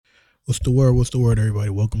What's the word? What's the word, everybody?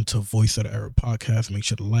 Welcome to Voice of the Era podcast. Make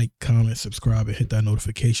sure to like, comment, subscribe, and hit that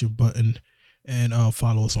notification button. And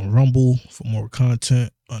follow us on Rumble for more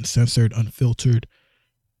content, uncensored, unfiltered.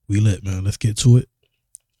 We lit, man. Let's get to it.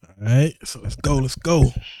 All right, so let's go.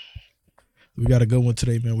 We got a good one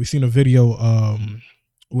today, man. We seen a video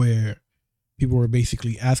where people were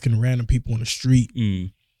basically asking random people on the street.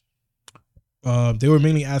 They were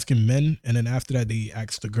mainly asking men, and then after that, they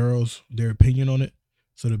asked the girls their opinion on it.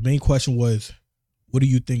 So the main question was, what do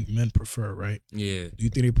you think men prefer, right? Yeah. Do you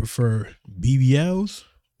think they prefer BBLs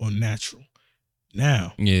or natural?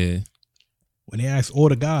 Now, Yeah. when they asked all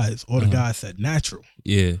the guys said natural.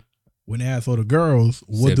 Yeah. When they asked all the girls,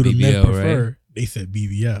 what Said do the men BBL, prefer? right? They said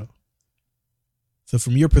BBL. So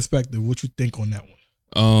from your perspective, what you think on that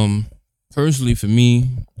one? Personally for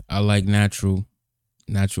me, I like natural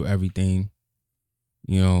everything.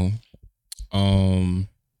 You know.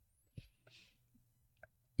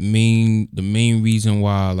 The main reason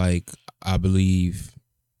why, like, I believe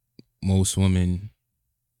most women,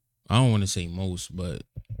 I don't want to say most, but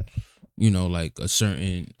like a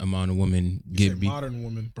certain amount of women Modern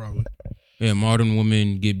women probably. Yeah, modern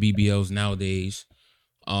women get BBLs nowadays.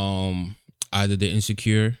 Either they're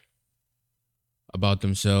insecure about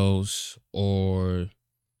themselves, or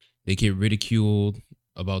they get ridiculed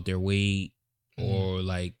about their weight, or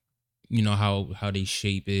like, how their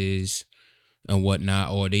shape is and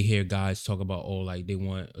whatnot, or they hear guys talk about, like they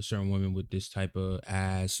want a certain woman with this type of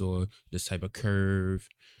ass or this type of curve.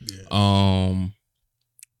 Yeah.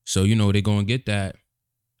 So they go and get that,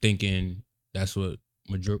 thinking that's what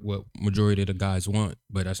majority of the guys want,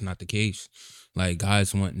 but that's not the case. Like,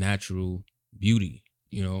 guys want natural beauty.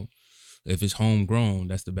 If it's homegrown,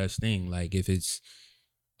 that's the best thing. Like, if it's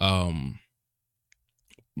like,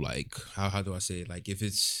 how do I say it? Like, if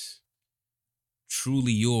it's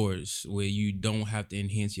truly yours, where you don't have to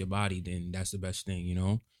enhance your body, then that's the best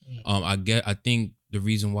thing. I think the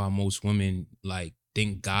reason why most women like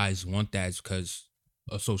think guys want that is because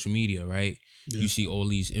of social media, right? Yeah. You see all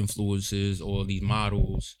these influencers, all these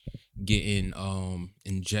models getting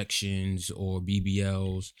injections or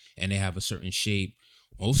BBLs, and they have a certain shape.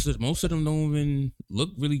 Most of them don't even look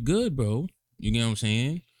really good, bro. You get what I'm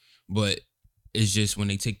saying? But it's just when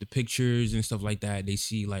they take the pictures and stuff like that, they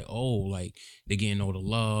see like, oh, like they're getting all the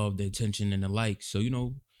love, the attention, and the likes. So,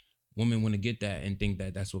 women want to get that and think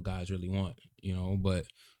that that's what guys really want, But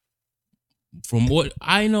from what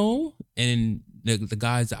I know, and the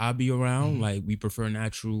guys that I be around, like, we prefer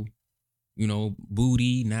natural,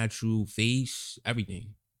 booty, natural face,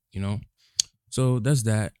 everything, So that's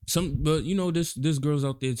that. But there's girls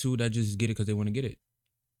out there too that just get it because they want to get it,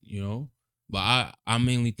 But I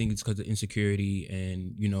mainly think it's because of insecurity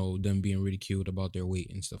and, them being ridiculed about their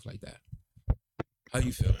weight and stuff like that. How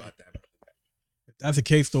you feel about that? If that's the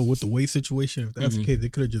case, though, with the weight situation, if that's the case, they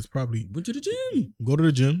could have just probably went to the gym. Go to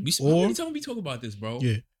the gym. How many times we talk about this, bro?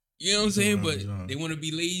 Yeah. You know what I'm saying? But they want to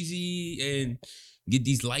be lazy and get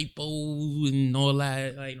these lipo and all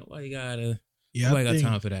that. Like, nobody got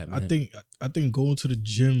time for that, man. I think going to the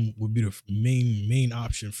gym would be the main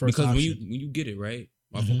option first. Because option. when you get it, right?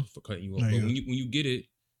 My fault for cutting you off. But when you get it,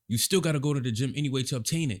 you still got to go to the gym anyway to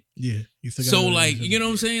obtain it. Yeah. You still so like, you know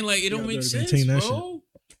what I'm saying? Like, it don't make sense, bro. Shit.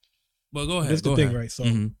 But go ahead. That's the thing, right? So,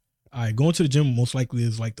 all right, going to the gym most likely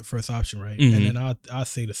is like the first option, right? And then I'll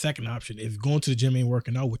say the second option, if going to the gym ain't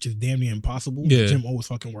working out, which is damn near impossible, the gym always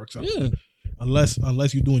fucking works out. Yeah. Unless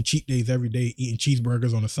you're doing cheat days every day, eating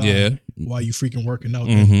cheeseburgers on the side while you freaking working out,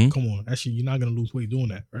 then come on, actually you're not gonna lose weight doing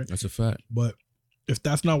that, right? That's a fact. But if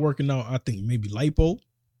that's not working out, I think maybe lipo,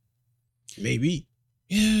 maybe.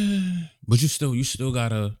 Yeah, but you still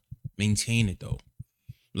gotta maintain it though.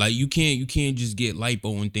 Like, you can't just get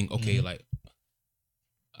lipo and think, okay, like,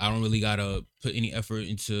 I don't really gotta put any effort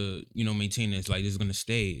into maintaining this. Like, this is gonna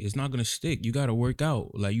stay. It's not gonna stick. You gotta work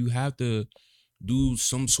out. Like, you have to do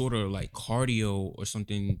some sort of like cardio or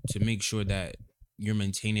something to make sure that you're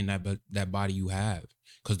maintaining that body you have.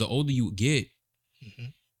 Because the older you get,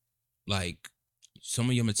 like, some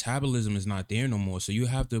of your metabolism is not there no more. So you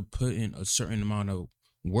have to put in a certain amount of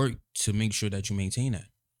work to make sure that you maintain that.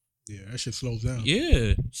 Yeah, that shit slows down.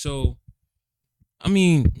 Yeah. So, I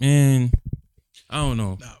mean, man, I don't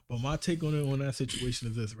know. Nah, but my take on that situation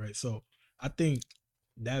is this, right? So I think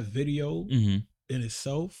that video in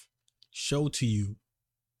itself showed to you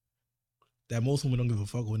that most women don't give a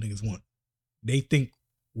fuck what niggas want. They think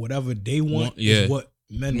whatever they want is what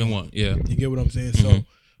men want. Yeah. You get what I'm saying? So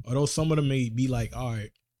although some of them may be like, all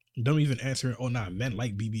right, Them even answering, oh nah, men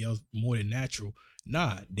like BBLs more than natural.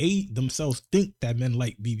 Nah, they themselves think that men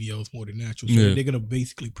like BBLs more than natural. So Yeah. they're gonna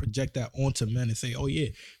basically project that onto men and say, oh yeah,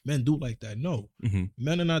 men do like that. No,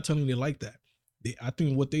 men are not telling you they like that. I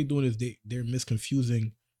think what they're doing is they're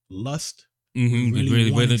misconfusing lust with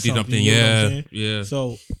really wanting something. You know what I'm saying? Yeah.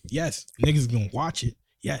 So yes, niggas gonna watch it.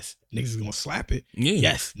 Yes, niggas gonna slap it. Yeah.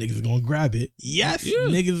 Yes, niggas gonna grab it. Yes,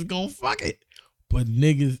 niggas gonna fuck it. But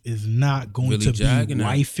niggas is not going Really to be jagging that.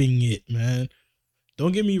 wifing it, man.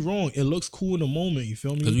 Don't get me wrong. It looks cool in the moment. You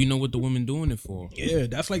feel me? Because we know what the women doing it for. Yeah,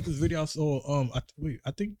 that's like this video I saw.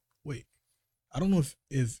 I don't know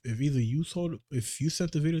if either you saw it, if you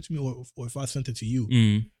sent the video to me or if I sent it to you.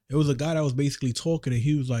 It was a guy that was basically talking and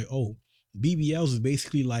he was like, "Oh, BBLs is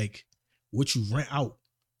basically like what you rent out,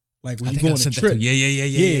 like when you go on a trip." Yeah.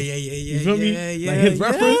 You feel me? Like his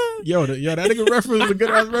reference, yo, that nigga reference is a good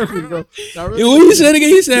ass reference, bro. Yo, what he said again?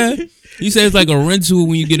 He said it's like a rental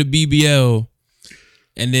when you get a BBL,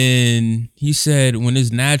 and then he said when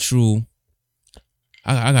it's natural.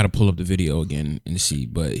 I gotta pull up the video again and see,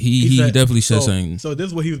 but he said, definitely said something. So this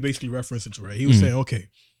is what he was basically referencing to, right? He was saying, okay,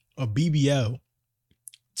 a BBL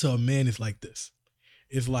to a man is like this.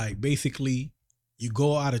 It's like basically you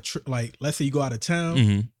go out of like let's say you go out of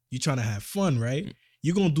town, you're trying to have fun, right?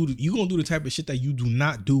 You're gonna do the type of shit that you do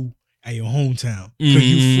not do at your hometown because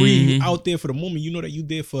you free, you out there for the moment. You know that you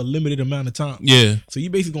there for a limited amount of time. Yeah. So you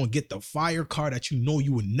basically gonna get the fire car that you know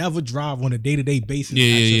you would never drive on a day-to-day basis.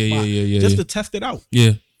 Just to test it out.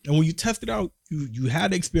 Yeah. And when you test it out, you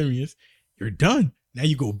had the experience. You're done. Now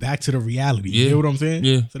you go back to the reality. You know what I'm saying?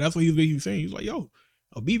 Yeah. So that's what he was basically saying. He's like, yo,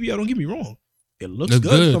 a BBL, don't get me wrong, it looks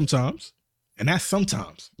good sometimes, and that's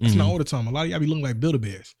sometimes. That's not all the time. A lot of y'all be looking like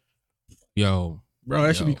Build-A-Bears. Yo. Bro,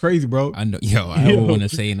 that should be crazy, bro. I know. Yo, I don't want to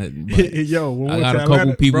say nothing. Yo, I got a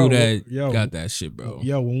couple people that got that shit, bro.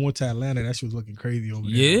 Yo, when we went to Atlanta, that shit was looking crazy over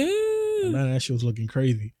there. Yeah. Atlanta, that shit was looking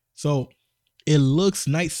crazy. So it looks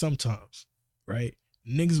nice sometimes, right?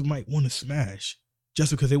 Niggas might want to smash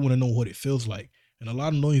just because they want to know what it feels like. And a lot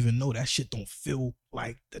of them don't even know that shit don't feel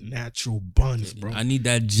like the natural buns, bro. I need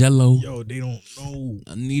that jello. Yo, they don't know.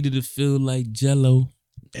 I needed to feel like jello.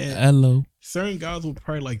 Hello. Certain guys will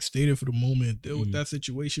probably like stay there for the moment and deal with that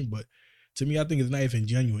situation, but to me, I think it's not even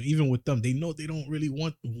genuine. Even with them, they know they don't really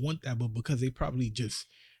want that, but because they probably just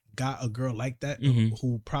got a girl like that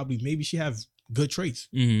who probably maybe she has good traits,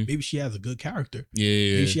 maybe she has a good character,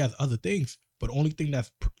 maybe she has other things, but the only thing that's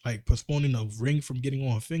like postponing a ring from getting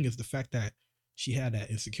on her finger is the fact that she had that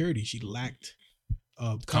insecurity. She lacked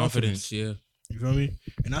confidence. Yeah, you feel me?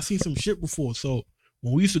 And I seen some shit before, so.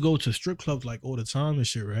 When we used to go to strip clubs like all the time and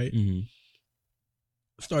shit, right?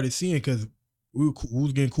 Started seeing because we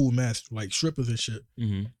was getting cool masks like strippers and shit,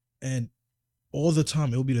 and all the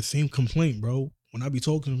time it would be the same complaint, bro. When I be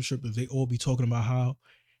talking to them strippers, they all be talking about how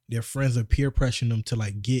their friends are peer pressuring them to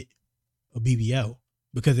like get a BBL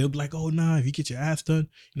because they'll be like, "Oh nah, if you get your ass done,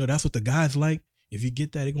 you know that's what the guys like. If you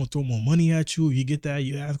get that, they're gonna throw more money at you. If you get that,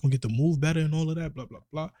 your ass gonna get to move better and all of that, blah blah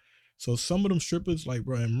blah." So some of them strippers, like,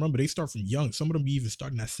 bro, and remember, they start from young. Some of them be even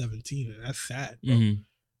starting at 17, and that's sad, bro.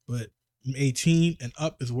 But 18 and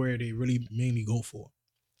up is where they really mainly go for.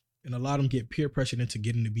 And a lot of them get peer pressured into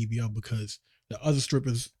getting the BBL because the other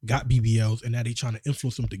strippers got BBLs, and now they trying to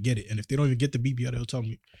influence them to get it. And if they don't even get the BBL, they'll tell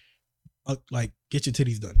me, like, get your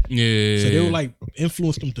titties done. Yeah. So they will, like,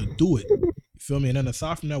 influence them to do it. You feel me? And then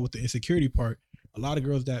aside from that, with the insecurity part, a lot of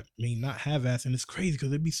girls that may not have ass, and it's crazy because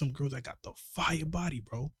there be some girls that got the fire body,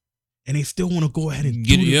 bro. And they still want to go ahead and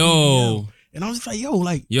do the BBL. And I was just like,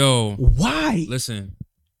 yo, why? Listen,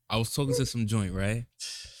 I was talking to some joint, right?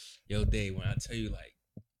 Yo, Dave, when I tell you, like,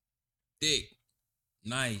 thick,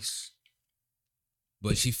 nice,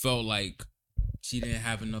 but she felt like she didn't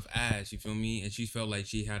have enough ass, you feel me? And she felt like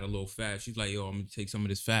she had a little fat. She's like, yo, I'm going to take some of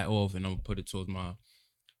this fat off and I'm going to put it towards my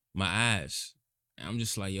ass. And I'm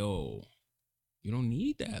just like, yo, you don't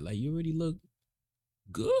need that. Like, you already look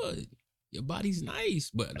good. Your body's nice,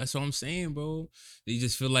 but that's what I'm saying, bro. They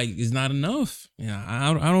just feel like it's not enough. Yeah,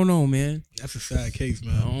 I don't know, man. That's a sad case,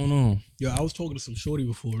 man. I don't know. Yo, I was talking to some shorty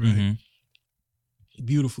before, right?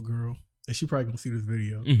 Beautiful girl, and she probably gonna see this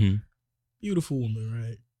video. Beautiful woman,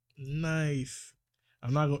 right? Nice.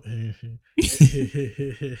 I'm not gonna.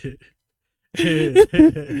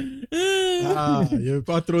 Yo,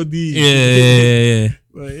 patro D. Yeah.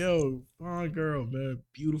 But yo, fine girl, man.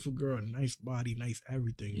 Beautiful girl, nice body, nice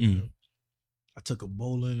everything. You know? I took a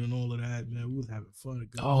bowling and all of that, man. We was having fun.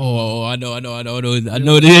 Oh, I know.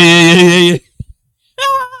 Yeah.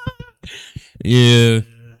 Yeah.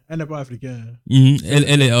 And para africana.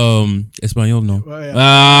 Él español, no.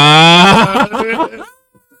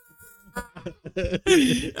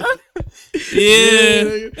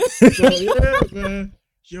 Yeah. So yeah, man.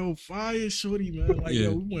 Yo, fire shorty, man. Like, Yeah.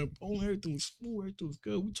 yo, we went bowling, everything was smooth, everything was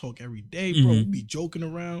good. We talk every day, bro. We be joking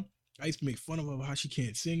around. I used to make fun of her how she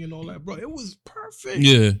can't sing and all that, bro. It was perfect.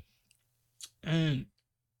 Yeah. And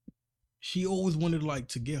she always wanted like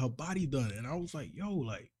to get her body done. And I was like, yo,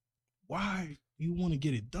 like, why you want to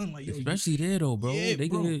get it done? Like, yo, Especially there though, bro. yeah, They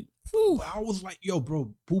bro. get it. But I was like, yo, bro,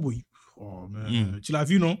 boo boo. Oh man. She like,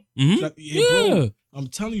 you know. Mm-hmm. Like, yeah, bro. I'm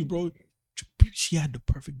telling you, bro. She had the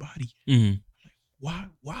perfect body. Mm-hmm.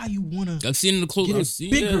 Why you wanna I've seen the clothes. get I've it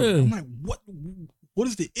seen, bigger? yeah. I'm like, what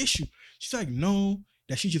is the issue? She's like, no,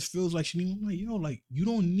 that she just feels like she needs. I'm like, yo, like, you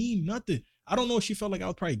don't need nothing. I don't know if she felt like I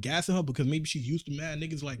was probably gassing her because maybe she's used to mad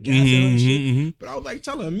niggas like gassing her and shit. But I was like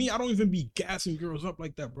telling her, me, I don't even be gassing girls up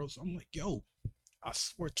like that, bro. So I'm like, yo, I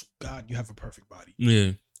swear to God, you have a perfect body.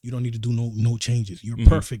 Yeah. You don't need to do no changes. You're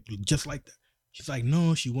perfect, just like that. She's like,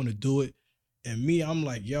 no, she want to do it. And me, I'm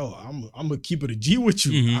like, yo, I'm gonna keep it a G with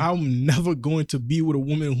you. I'm never going to be with a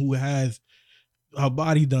woman who has her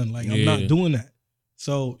body done. Like, I'm not doing that.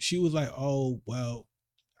 So she was like, oh, well,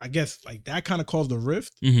 I guess like that kind of caused a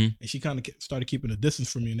rift. And she kind of started keeping a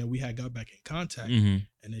distance from me. And then we had got back in contact. And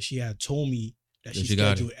then she had told me that she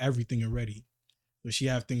scheduled everything already. So she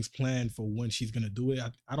have things planned for when she's gonna do it.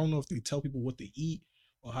 I don't know if they tell people what to eat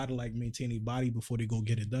or how to like maintain a body before they go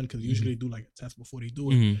get it done, because usually they do like a test before they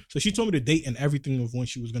do it. So she told me the date and everything of when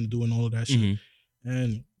she was gonna do and all of that shit.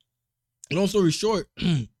 And long story short,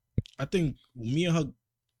 I think me and her.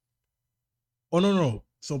 Oh no.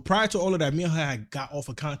 So prior to all of that, me and her had got off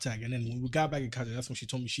of contact, and then when we got back in contact, that's when she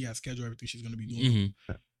told me she had scheduled everything she's gonna be doing.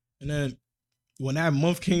 And then when that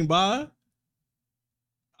month came by,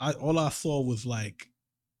 all I saw was like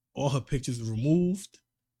all her pictures removed.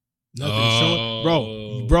 Nothing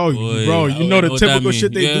showing, bro. You know the typical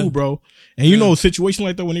shit they do, bro. And you know, a situation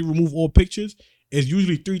like that when they remove all pictures, it's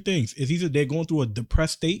usually three things. It's either they're going through a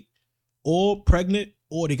depressed state, or pregnant,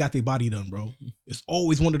 or they got their body done, bro. It's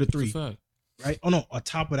always one of the three, right? Oh no, on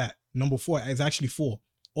top of that, number 4 is actually 4.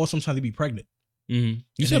 Or sometimes they be pregnant. You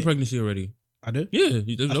said pregnancy already. I did. Yeah,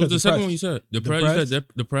 that was the second one you said.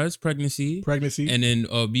 Depressed, pregnancy, and then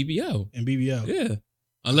BBL. Yeah,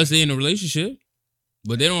 unless they're in a relationship.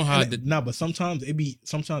 But they don't hide but sometimes it be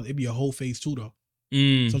a whole phase too though.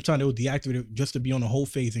 Sometimes they will deactivate it just to be on the whole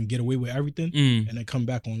phase and get away with everything, and then come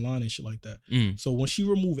back online and shit like that. So when she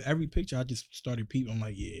removed every picture, I just started peeping. I'm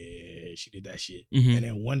like, yeah, she did that shit. And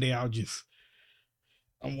then one day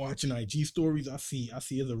I'm watching IG stories. I see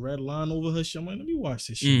there's a red line over her shit. I'm like, let me watch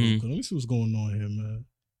this shit. Let me see what's going on here, man.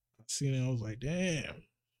 I seen it. I was like, damn,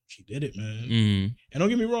 she did it, man. And don't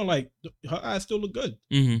get me wrong, like her eyes still look good,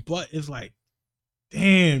 but it's like,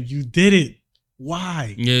 damn, you did it.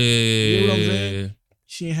 Why? Yeah. You know what I'm saying?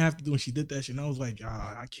 She didn't have to do it. She did that shit. And I was like,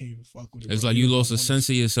 I can't even fuck with it. It's like you lost a sense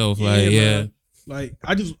of yourself. Like,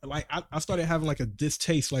 I just, like, I started having like a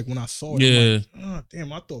distaste, like when I saw it. Yeah. Like, oh,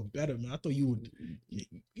 damn, I thought better, man. I thought you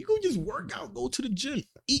could just work out, go to the gym,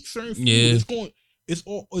 eat certain food. Yeah. It's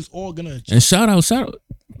all gonna adjust. And shout out.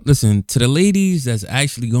 Listen, to the ladies that's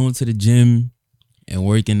actually going to the gym and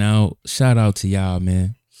working out, shout out to y'all,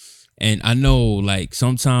 man. And I know, like,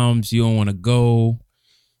 sometimes you don't want to go.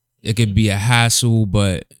 It could be a hassle,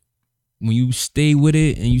 but when you stay with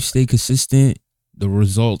it and you stay consistent, the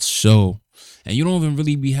results show. And you don't even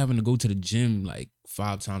really be having to go to the gym, like,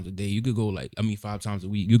 5 times a day. You could go, 5 times a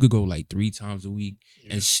week. You could go, 3 times a week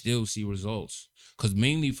and still see results. Because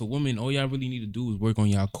mainly for women, all y'all really need to do is work on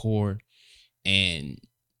y'all core and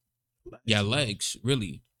y'all legs,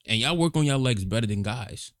 really. And y'all work on y'all legs better than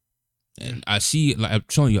guys. And I see, like I'm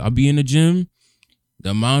telling you, I'll be in the gym, the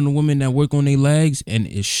amount of women that work on their legs, and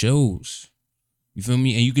it shows. You feel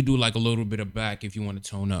me? And you could do like a little bit of back if you want to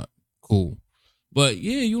tone up. Cool. But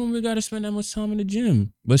yeah, you don't really got to spend that much time in the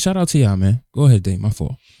gym. But shout out to y'all, man. Go ahead, Dave. My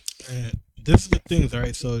fault. And this is the things, all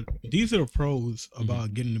right? So these are the pros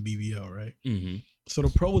about getting the BBL, right? So the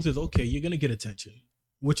pros is, okay, you're going to get attention,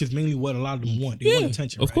 which is mainly what a lot of them want. They want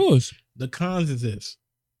attention, of course. The cons is this.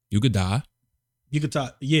 You could die. You could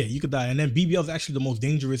die. Yeah, you could die. And then BBL is actually the most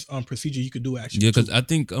dangerous procedure you could do, actually. Yeah, because I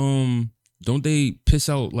think, don't they piss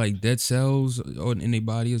out like dead cells in their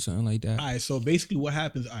body or something like that? All right, so basically what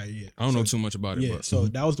happens, I don't know too much about it. Yeah, but, so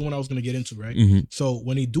that was the one I was going to get into, right? So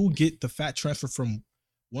when they do get the fat transfer from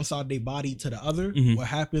one side of their body to the other, what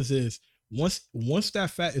happens is once that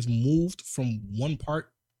fat is moved from one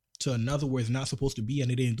part to another where it's not supposed to be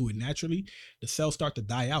and they didn't do it naturally, the cells start to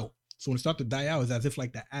die out. So when it starts to die out, it's as if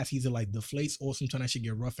like the ass either like deflates or sometimes that shit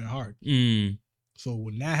get rough and hard. So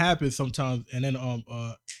when that happens sometimes, and then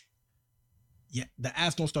the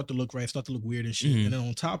ass don't start to look right, start to look weird and shit. And then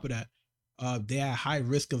on top of that, they're at high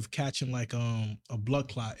risk of catching like a blood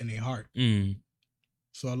clot in their heart.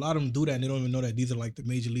 So a lot of them do that and they don't even know that these are like the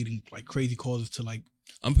major leading like crazy causes to like.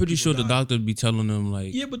 I'm pretty sure the doctor be telling them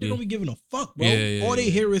like, yeah, but they don't be giving a fuck, bro. Yeah, all they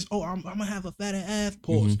hear is, oh, I'm gonna have a fatter ass.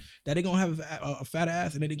 Pause. That they gonna have a fatter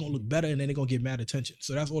ass, and then they gonna look better, and then they gonna get mad attention.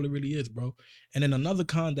 So that's all it really is, bro. And then another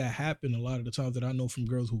con that happened a lot of the times that I know from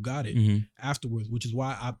girls who got it afterwards, which is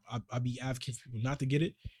why I be advocating for people not to get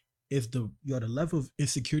it, is the level of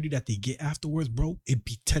insecurity that they get afterwards, bro. It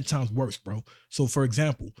be 10 times worse, bro. So for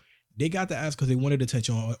example, they got the ass because they wanted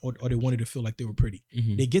attention or they wanted to feel like they were pretty.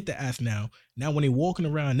 They get the ass now. Now when they walking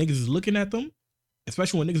around, niggas is looking at them,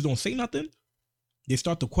 especially when niggas don't say nothing, they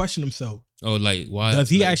start to question themselves. Oh, like why? Does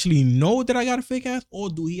he actually know that I got a fake ass, or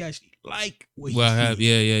do he actually like what he sees?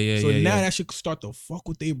 Yeah. So now that shit start to fuck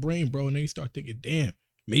with their brain, bro, and they start thinking, damn,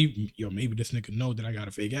 maybe this nigga know that I got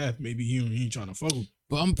a fake ass. Maybe he ain't trying to fuck with.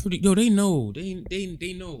 But I'm pretty. They know.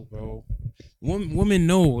 They know, bro. Women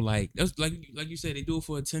know. Like that's like you said, they do it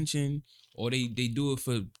for attention, or they do it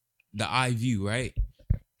for the eye view, right?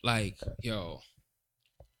 Like, yo,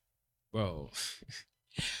 bro.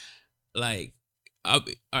 Like, all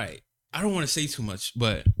right. I don't want to say too much,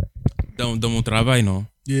 but dans mon travail, non?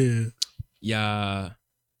 Yeah. Il y a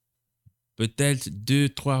peut-être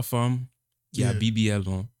 2-3 femmes qui a BBL,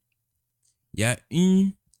 non? Il y a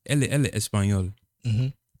une, elle est espagnole.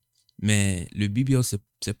 Mais le BBL,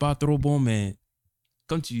 c'est pas trop bon, mais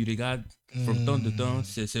quand tu regardes from temps de temps,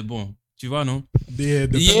 c'est bon. Tu vois, non? Yeah,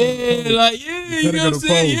 you know what I'm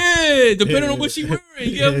saying? Yeah, depending on what she wearing,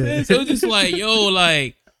 you know what I'm saying? So it's just like, yo,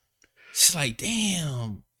 like, it's like,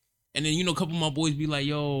 damn. And then, a couple of my boys be like,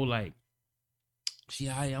 yo, like,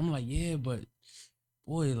 I'm like, yeah, but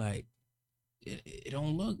boy, like, it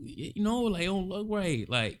don't look, like, it don't look right.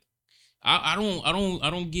 Like, I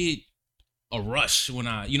don't get a rush when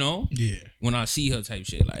I, when I see her type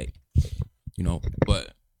shit, like,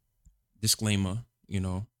 but disclaimer,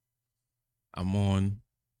 I'm on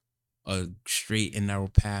a straight and narrow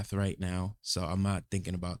path right now, so I'm not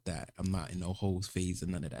thinking about that. I'm not in no whole phase of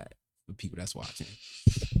none of that. For people that's watching,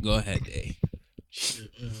 go ahead, Dave.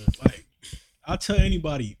 Like, I'll tell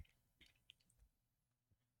anybody.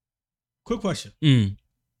 Quick question. You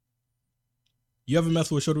ever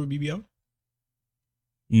mess with a shorty with BBL?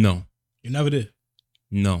 No. You never did?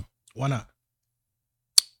 No. Why not?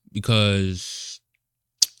 Because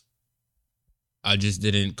I just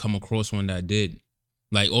didn't come across one that did.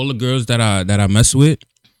 Like, all the girls that I mess with,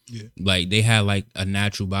 like, they had like a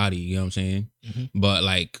natural body, you know what I'm saying? But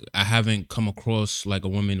like, I haven't come across like a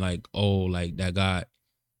woman like, oh, like that got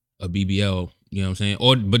a BBL, you know what I'm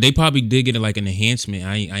saying? But they probably did get like an enhancement.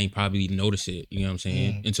 I ain't probably noticed it, you know what I'm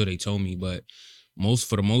saying? Until they told me. But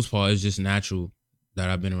for the most part, it's just natural that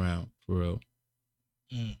I've been around, for real.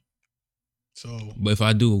 So, but if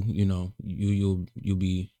I do, you'll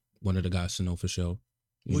be one of the guys to know for sure.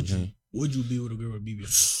 Would you be with a girl with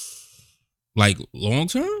BBL? Like long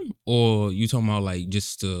term, or you talking about like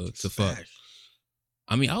just to fuck?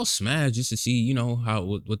 I mean, I'll smash just to see, how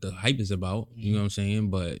what the hype is about. You know what I'm saying?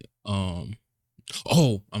 But oh,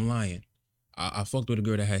 I'm lying. I fucked with a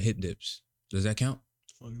girl that had hip dips. Does that count?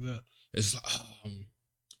 Fuck that.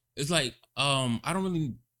 It's like I don't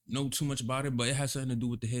really know too much about it, but it has something to do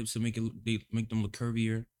with the hips to make them look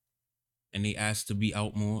curvier, and they ask to be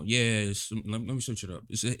out more. Yeah, let me search it up.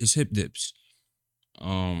 It's hip dips.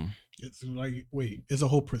 It's like, wait, it's a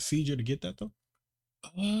whole procedure to get that though?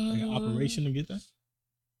 Like an operation to get that?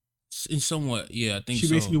 In somewhat, yeah, I think she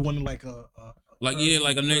basically wanted like a yeah.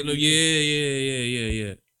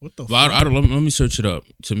 What the fuck? I don't, let me search it up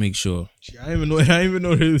to make sure. I didn't even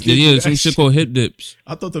know this. Yeah, some shit called hip dips.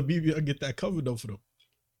 I thought the BBL get that covered though for them.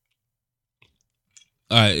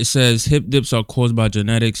 All right, it says hip dips are caused by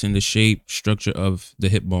genetics in the shape, structure of the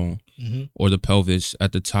hip bone or the pelvis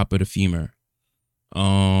at the top of the femur.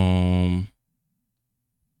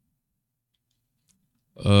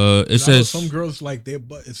 It says some girls like their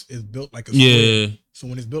butt is built like a square. Yeah. So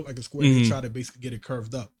when it's built like a square, they try to basically get it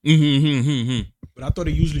curved up. But I thought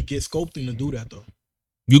they usually get sculpting to do that though.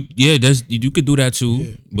 You could do that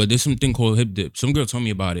too. But there's something called hip dip. Some girl told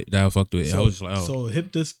me about it that I fucked with. So, I was just like, oh. So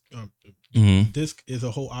hip disc disc is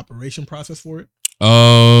a whole operation process for it.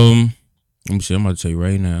 Let me see. I'm about to tell you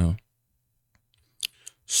right now.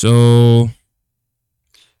 So,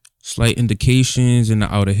 slight indications in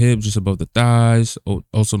the outer hip, just above the thighs,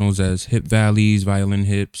 also known as hip valleys, violin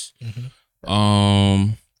hips.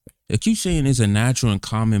 They keep saying it's a natural and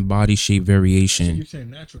common body shape variation. You're saying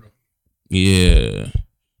natural. Yeah,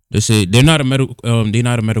 they say they're not a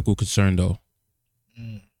medical concern though.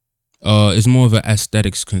 It's more of an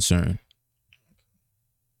aesthetics concern.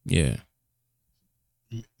 Yeah.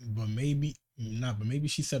 but maybe not. But maybe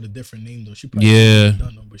she said a different name though. She probably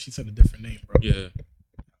done them, but she said a different name, bro. Yeah.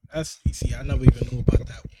 That's you see, I never even knew about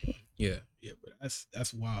that one. Yeah. Yeah, but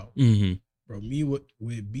that's wild, Mm-hmm. bro. Me with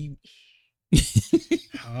B.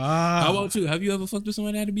 How about you? Have you ever fucked with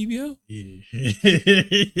somebody that had a BBL? Yeah.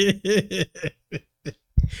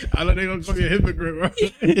 I know they gonna call me a hypocrite, bro.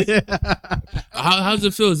 How's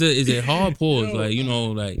it feel? Is it hard? Pause. Yo, like, you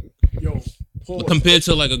know, like pause. compared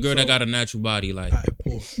to like a girl that got a natural body, like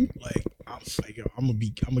pause. Like I'm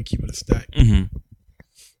gonna keep it a stack. Mm-hmm.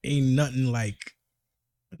 Ain't nothing like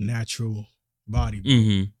a natural body, bro.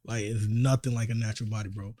 Mm-hmm. Like it's nothing like a natural body,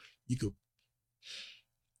 bro.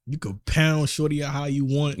 You could pound shorty out how you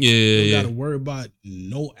want. You don't gotta worry about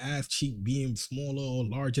no ass cheek being smaller or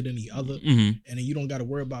larger than the other. Mm-hmm. And then you don't gotta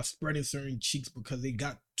worry about spreading certain cheeks because they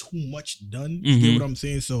got too much done. Mm-hmm. You get what I'm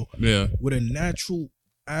saying? So yeah, with a natural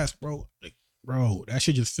ass, bro, like, bro, that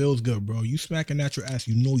shit just feels good, bro. You smack a natural ass,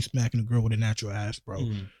 you know you smacking a girl with a natural ass, bro.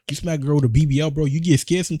 Mm-hmm. You smack a girl with a BBL, bro, you get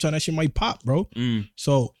scared sometimes that shit might pop, bro. Mm.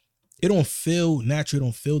 So it don't feel natural, it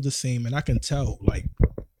don't feel the same. And I can tell, like,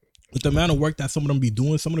 with the amount of work that some of them be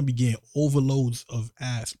doing, some of them be getting overloads of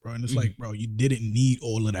ass, bro. And it's like, bro, you didn't need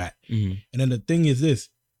all of that. Mm-hmm. And then the thing is this.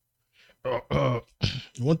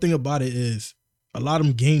 One thing about it is a lot of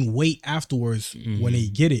them gain weight afterwards when they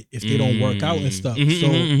get it if they don't work out and stuff. So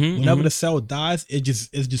whenever the cell dies, it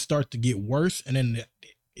just starts to get worse, and then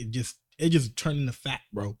it just turns into fat,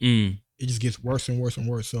 bro. It just gets worse and worse and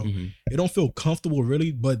worse. So it don't feel comfortable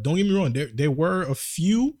really. But don't get me wrong, there were a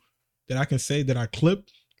few that I can say that I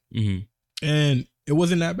clipped. And it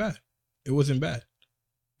wasn't that bad. It wasn't bad.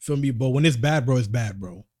 Feel me? But when it's bad, bro, it's bad,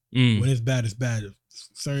 bro. When it's bad, it's bad.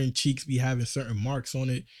 Certain cheeks be having certain marks on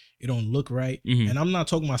it. It don't look right. And I'm not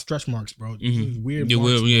talking about stretch marks, bro. This is weird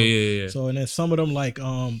marks, bro. Yeah. So and then some of them like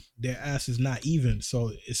their ass is not even.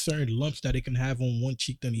 So it's certain lumps that they can have on one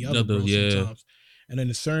cheek than the other, bro, sometimes. And then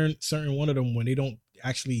the certain one of them when they don't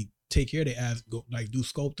actually take care of their ass, go like do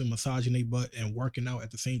sculpting, massaging their butt, and working out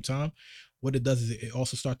at the same time. What it does is it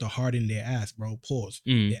also start to harden their ass, bro. Pause.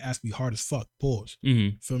 Their ass be hard as fuck. Pause.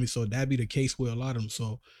 Feel me? So that be the case with a lot of them.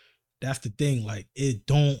 So that's the thing. Like it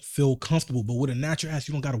don't feel comfortable. But with a natural ass,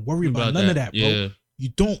 you don't got to worry about none of that, bro. Yeah. You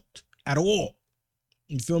don't at all.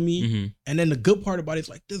 You feel me? And then the good part about it is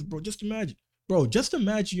like this, bro. Just imagine,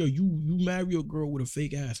 yo, you marry a girl with a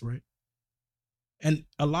fake ass, right? And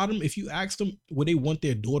a lot of them, if you ask them, would they want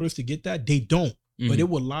their daughters to get that? They don't. But it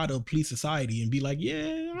would lie to please society and be like,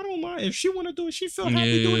 yeah, I don't mind. If she want to do it, she feel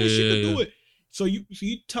happy doing it, she could do it. So you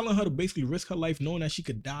telling her to basically risk her life knowing that she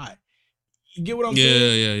could die. You get what I'm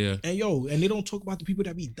saying? Yeah. And and they don't talk about the people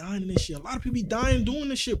that be dying in this shit. A lot of people be dying doing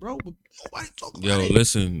this shit, bro. But nobody talk about it.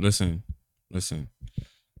 Listen.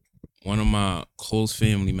 One of my close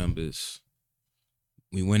family members,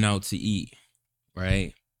 we went out to eat,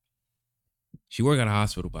 right? She worked at a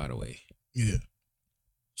hospital, by the way. Yeah.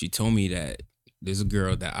 She told me that there's a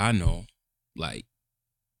girl that I know, like,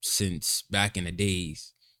 since back in the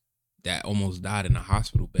days, that almost died in a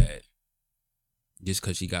hospital bed just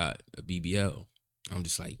because she got a BBL. I'm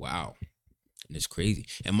just like, wow. And it's crazy.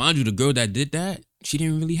 And mind you, the girl that did that, she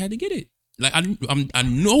didn't really have to get it. Like, I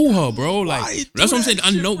know her, bro. Like, that's what I'm saying. I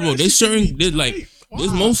know, bro. There's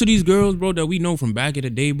most of these girls, bro, that we know from back in the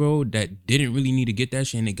day, bro, that didn't really need to get that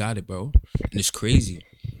shit and they got it, bro. And it's crazy.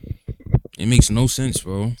 It makes no sense,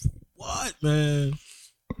 bro. What, man?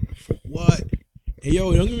 What? Hey,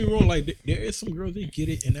 yo, don't get me wrong. Like, there is some girls, they get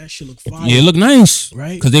it and that shit look fire. Yeah, it look nice.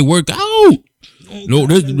 Right? Because they work out. No,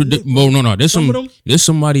 there's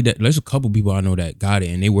somebody there's a couple people I know that got it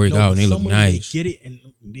and they work out and they look nice. They get it and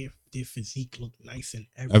their physique look nice and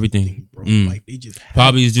everything. Bro. Like, they just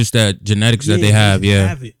probably it's just that genetics that they have,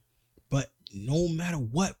 have it. But no matter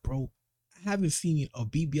what, bro, I haven't seen a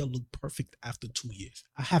BBL look perfect after 2 years.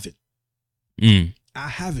 I haven't. I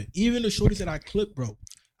haven't. Even the shorties that I clip, bro,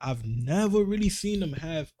 I've never really seen them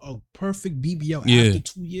have a perfect BBL after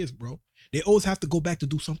 2 years, bro. They always have to go back to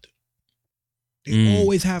do something. They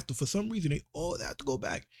always have to. For some reason, they always have to go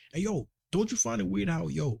back. And yo, don't you find it weird how,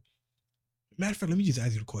 matter of fact, let me just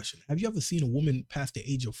ask you the question. Have you ever seen a woman past the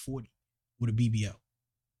age of 40 with a BBL?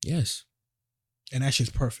 Yes. And that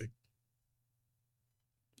shit's perfect.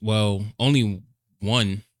 Well, only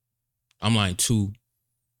one. I'm like two.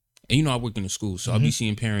 And I work in the school, so I'll be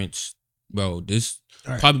seeing parents, bro,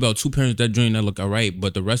 probably about two parents that join that look all right,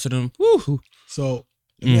 but the rest of them, woo. So,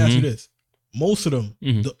 let me ask you this. Most of them,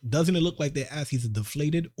 doesn't it look like their ass either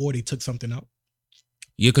deflated or they took something out?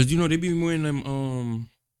 Yeah, because, they be wearing them,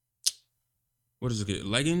 what is it,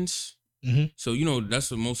 leggings? So, that's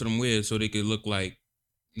what most of them wear, so they could look like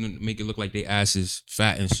make it look like they ass is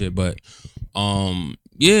fat and shit. But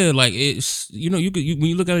yeah, like it's you when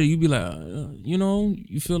you look at it, you be like,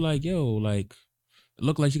 you feel like like it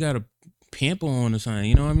look like you got a pamper on or something.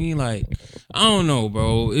 You know what I mean? Like I don't know,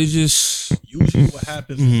 bro. It's just usually what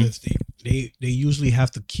happens is this: they usually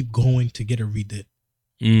have to keep going to get it redid,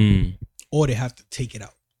 or they have to take it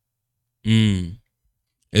out.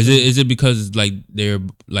 Is it because like they're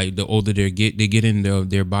like the older they get in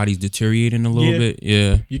their bodies deteriorating a little bit?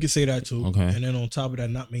 Yeah, you can say that too. Okay, and then on top of that,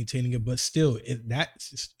 not maintaining it, but still, that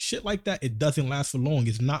shit like that, it doesn't last for long.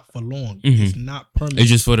 It's not for long. It's not permanent. It's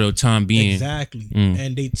just for the time being. Exactly.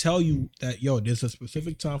 And they tell you that there's a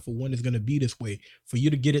specific time for when it's gonna be this way. For you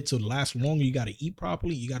to get it to last longer, you got to eat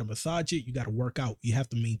properly. You got to massage it. You got to work out. You have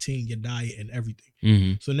to maintain your diet and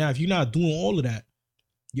everything. So now, if you're not doing all of that,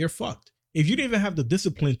 you're fucked. If you didn't even have the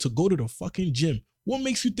discipline to go to the fucking gym, what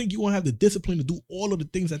makes you think you won't have the discipline to do all of the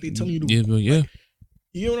things that they telling you to do? Yeah. Like,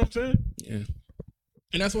 you know what I'm saying? Yeah.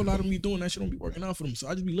 And that's what a lot of them be doing. That shit don't be working out for them. So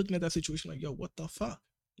I just be looking at that situation like, what the fuck?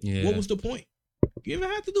 Yeah. What was the point? You even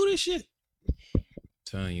have to do this shit. I'm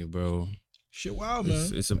telling you, bro. Shit wild,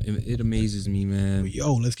 man. It amazes me, man.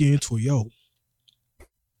 But let's get into it.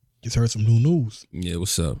 Just heard some new news. Yeah,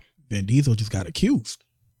 what's up? Vin Diesel just got accused.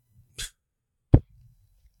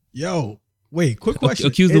 Wait, quick question.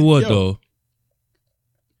 Accused of what, though?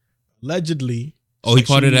 Allegedly. Oh, he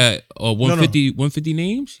part of that 150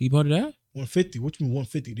 names? He part of that? 150? What you mean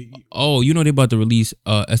 150? Oh, they about to release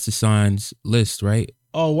Esther Sign's list, right?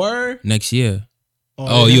 Oh, word? Next year. You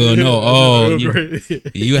don't know. Oh,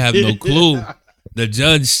 you have no clue. The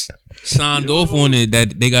judge signed off on it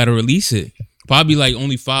that they got to release it. Probably like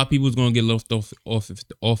only 5 people is going to get left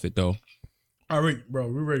off it, though. All right, bro.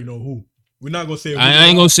 We already know who. We're not gonna say. I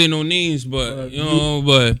ain't gonna say no names, but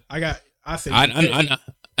but I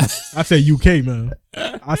said UK, man.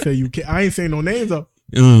 I said UK. I ain't saying no names though.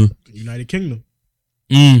 United Kingdom.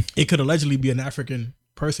 It could allegedly be an African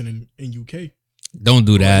person in UK. Don't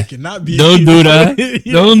do that. It cannot be. Don't do that.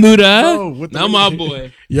 Don't do that. Not my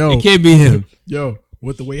boy. It can't be him.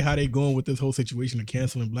 With the way how they going with this whole situation of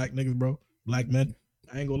canceling black niggas, bro, black men.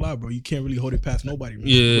 I ain't gonna lie, bro. You can't really hold it past nobody. Man.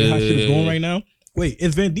 Yeah. The way how shit is going right now. Wait,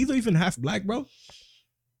 is Vin Diesel even half black, bro?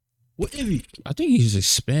 What is he? I think he's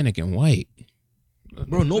Hispanic and white.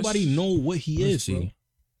 Bro, nobody know what he is, bro.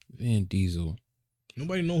 Vin Diesel.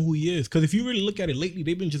 Nobody know who he is. Because if you really look at it lately,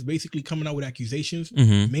 they've been just basically coming out with accusations,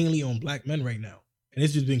 mainly on black men right now. And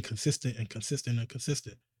it's just been consistent. You know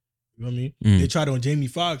what I mean? They tried on Jamie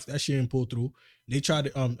Foxx. That shit didn't pull through. They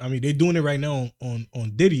tried to, they're doing it right now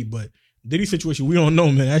on Diddy, but Diddy's situation, we don't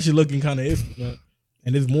know, man. That shit looking kind of iffy, man.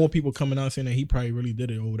 And there's more people coming out saying that he probably really did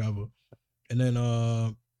it or whatever. And then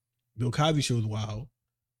Bill Cosby shit was wild.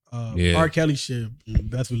 R. Kelly shit,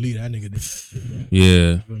 best believe that nigga did. Yeah.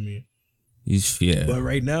 You know what I mean? Yeah. But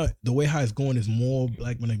right now, the way how it's going is more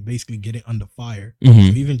black men are basically getting under fire. So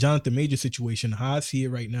even Jonathan Major's situation, how I see it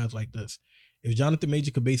right now is like this. If Jonathan Major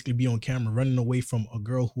could basically be on camera running away from a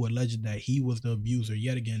girl who alleged that he was the abuser,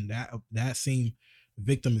 yet again, that same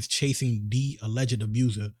victim is chasing the alleged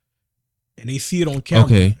abuser. And they see it on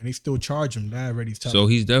camera, and they still charge him. That already is telling. So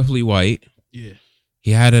he's definitely white. Yeah.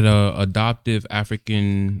 He had an adoptive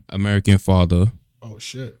African American father. Oh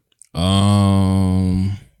shit.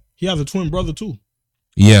 He has a twin brother too.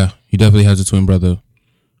 Yeah, he definitely has a twin brother.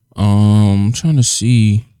 I'm trying to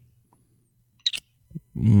see.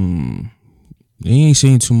 They ain't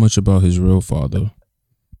saying too much about his real father.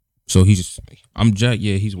 So he's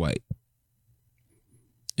white.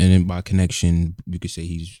 And then by connection, you could say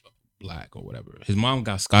he's black or whatever. His mom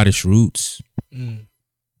got Scottish roots.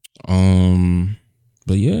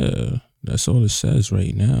 But yeah, that's all it says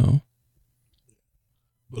right now.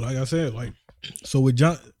 But like I said, so with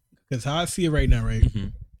John, because how I see it right now, right?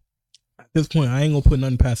 At this point, I ain't gonna put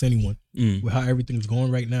nothing past anyone with how everything's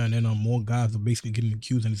going right now, and then more guys are basically getting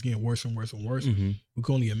accused, and it's getting worse and worse and worse. We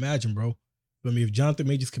can only imagine, bro. I mean, if Jonathan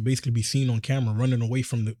Majors could basically be seen on camera running away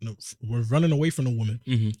from the woman,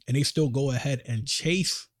 and they still go ahead and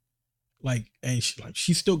chase,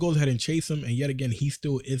 she still goes ahead and chase him, and yet again he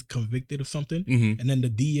still is convicted of something, and then the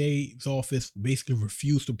DA's office basically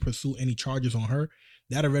refused to pursue any charges on her.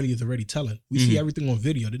 That already is telling. We see everything on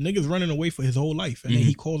video. The nigga's running away for his whole life, and then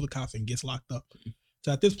he calls the cops and gets locked up.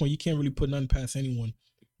 So at this point, you can't really put nothing past anyone.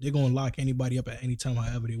 They're gonna lock anybody up at any time,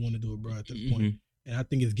 however they want to do it, bro. At this point. And I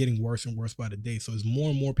think it's getting worse and worse by the day. So there's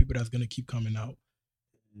more and more people that's going to keep coming out.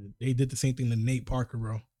 They did the same thing to Nate Parker,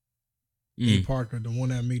 bro. Nate Parker, the one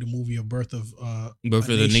that made the movie A Birth of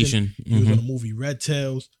the Nation. He was in the movie Red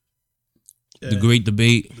Tails. The Great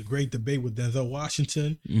Debate. The Great Debate with Denzel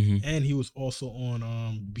Washington. And he was also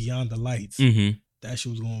on Beyond the Lights. That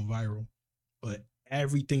shit was going viral. But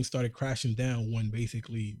everything started crashing down when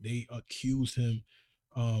basically they accused him,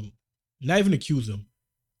 not even accused him.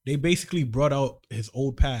 They basically brought out his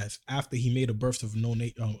old past after he made a birth of no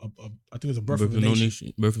nation. I think it was a birth of a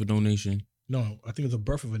nation. Birth of no nation. No, I think it was a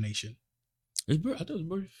birth of a nation. I thought it was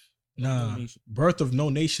birth. Nah, birth of no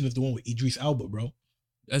nation is the one with Idris Elba, bro.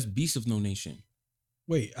 That's Beast of No Nation.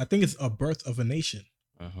 Wait, I think it's a birth of a nation.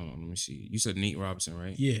 Let me see. You said Nate Robinson,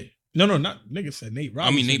 right? Yeah. No, not nigga said Nate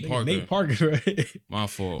Robinson. I mean Nate Parker. Nate Parker, right? My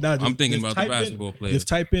fault. Nah, I'm thinking about the basketball player. Just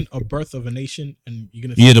type in A Birth of a Nation and you're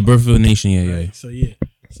gonna see the Birth of a Nation, yeah.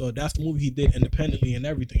 So that's the movie he did independently and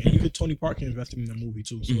everything. And even Tony Parker invested in that movie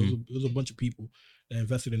too. So it was a bunch of people that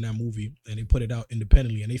invested in that movie and they put it out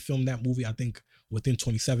independently. And they filmed that movie, I think, within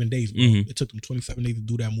 27 days, bro. It took them 27 days to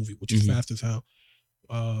do that movie, which is fast as hell.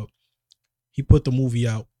 He put the movie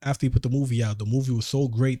out. After he put the movie out, the movie was so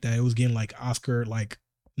great that it was getting like Oscar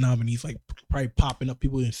nominees, like probably popping up.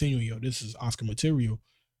 People insinuating, yo, this is Oscar material.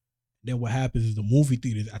 Then what happens is the movie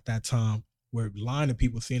theaters at that time were lining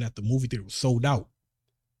people saying that the movie theater was sold out.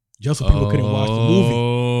 Just so people couldn't watch the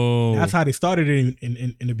movie. That's how they started it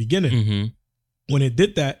in the beginning. When it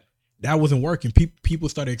did that, that wasn't working. People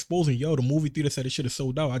started exposing, yo, the movie theater said it should have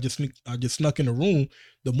sold out. I just snuck in the room.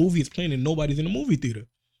 The movie is playing and nobody's in the movie theater.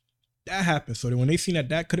 That happened. So when they seen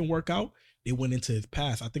that couldn't work out, they went into his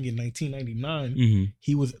past. I think in 1999,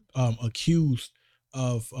 he was accused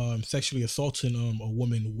of sexually assaulting a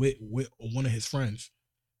woman with one of his friends.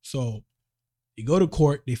 So they go to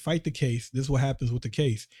court, they fight the case. This is what happens with the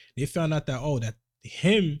case. They found out that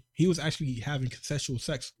he was actually having consensual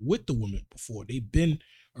sex with the woman before. They've been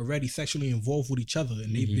already sexually involved with each other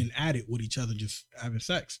and they've been at it with each other, just having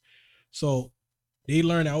sex. So they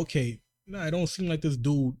learned that, okay, it don't seem like this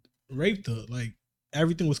dude raped her. Like,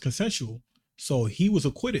 everything was consensual. So he was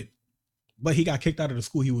acquitted, but he got kicked out of the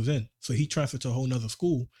school he was in. So he transferred to a whole nother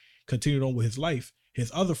school, continued on with his life. His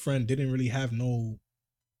other friend didn't really have no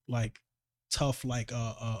tough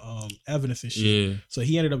evidence and shit. Yeah. So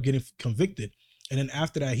he ended up getting convicted. And then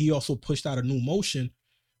after that, he also pushed out a new motion.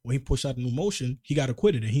 When he pushed out a new motion, he got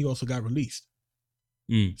acquitted and he also got released.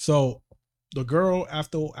 So the girl,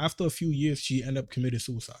 after a few years, she ended up committing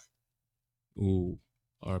suicide. Ooh,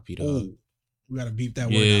 RP dog. We gotta beep that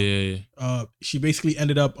word out. She basically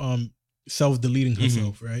ended up self-deleting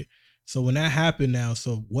herself, right? So when that happened now,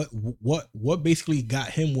 so what basically got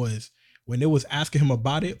him was when they was asking him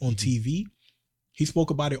about it on TV, he spoke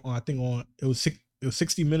about it on, I think it was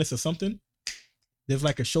 60 Minutes or something. There's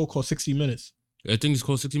like a show called 60 Minutes. I think it's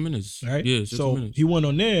called 60 Minutes. Right? Yeah, 60 so minutes. He went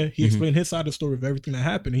on there, he explained his side of the story of everything that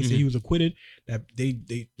happened. He said he was acquitted, that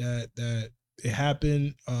that it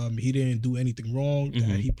happened, he didn't do anything wrong,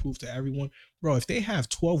 that he proved to everyone. Bro, if they have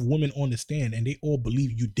 12 women on the stand and they all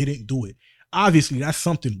believe you didn't do it, obviously that's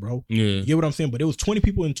something, bro. Yeah. You get what I'm saying? But it was 20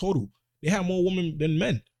 people in total. They had more women than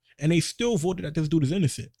men. And they still voted that this dude is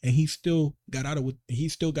innocent. And he still got out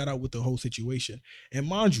with the whole situation. And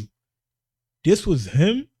mind you, this was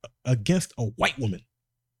him against a white woman.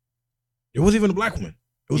 It wasn't even a black woman.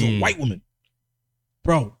 It was a white woman.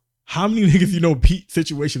 Bro, how many niggas you know beat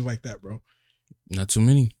situations like that, bro? Not too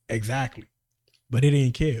many. Exactly. But they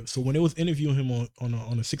didn't care. So when they was interviewing him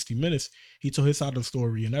on a 60 Minutes, he told his side of the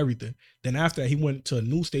story and everything. Then after that, he went to a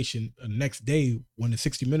news station the next day when the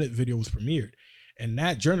 60 Minute video was premiered. And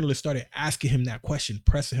that journalist started asking him that question,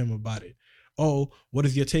 pressing him about it. Oh, what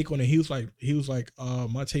is your take on it? He was like,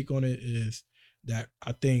 my take on it is that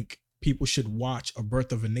I think people should watch A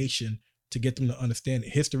Birth of a Nation to get them to understand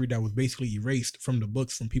history that was basically erased from the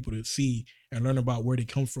books, from people to see and learn about where they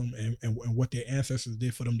come from and what their ancestors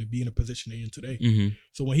did for them to be in a position they're in today.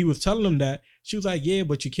 So when he was telling them that, she was like, yeah,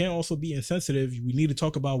 but you can't also be insensitive. We need to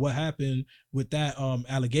talk about what happened with that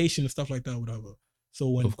allegation and stuff like that, whatever. So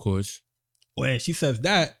when she says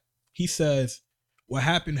that, he says what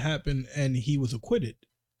happened and he was acquitted.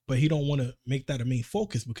 But he don't want to make that a main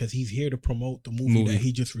focus because he's here to promote the movie that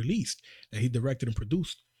he just released, that he directed and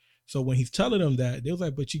produced. So when he's telling them that, they was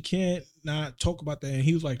like, but you can't not talk about that. And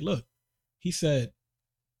he was like, look, he said,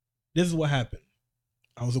 this is what happened.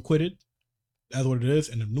 I was acquitted. That's what it is.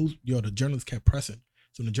 And the journalists kept pressing.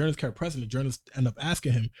 So when the journalists kept pressing, the journalists end up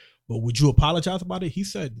asking him, but would you apologize about it? He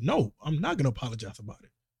said, no, I'm not going to apologize about it.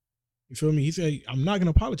 You feel me? He said, I'm not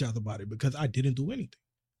going to apologize about it because I didn't do anything.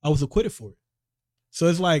 I was acquitted for it. So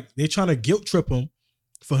it's like they're trying to guilt trip him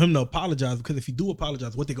for him to apologize, because if he do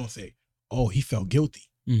apologize, what they going to say? Oh, he felt guilty.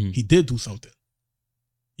 He did do something.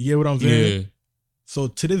 You get what I'm saying? Yeah. So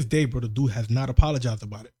to this day, bro, the dude has not apologized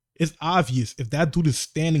about it. It's obvious if that dude is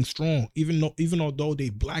standing strong, even although they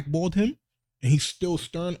blackballed him and he's still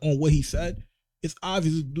stern on what he said, it's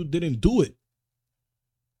obvious the dude didn't do it.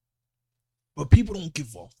 But people don't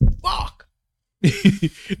give a fuck. They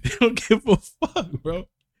don't give a fuck, bro.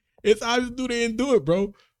 It's obvious dude they didn't do it,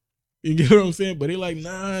 bro. You get what I'm saying? But they like,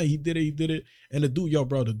 nah, he did it. And the dude,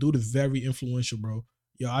 the dude is very influential, bro.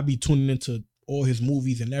 Yo, I be tuning into all his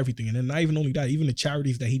movies and everything. And then not even only that, even the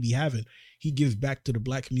charities that he be having, he gives back to the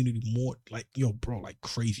black community more, like, yo, bro, like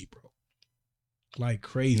crazy, bro. Like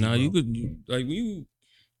crazy. Nah, bro. you could like you.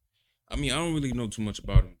 I mean, I don't really know too much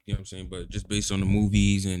about him. You know what I'm saying? But just based on the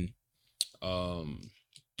movies and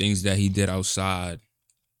things that he did outside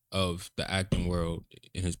of the acting world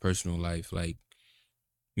in his personal life, like,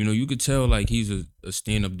 you know, you could tell like he's a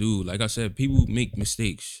stand-up dude. Like I said, people make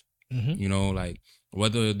mistakes. Mm-hmm. You know, like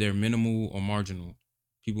whether they're minimal or marginal,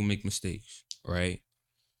 people make mistakes, right?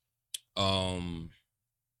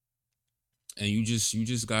 And you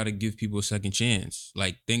just gotta give people a second chance.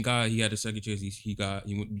 Like, thank God he had a second chance. He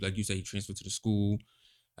went, like you said, he transferred to the school.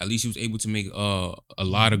 At least he was able to make a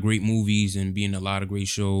lot of great movies and be in a lot of great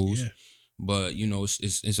shows. Yeah. But you know,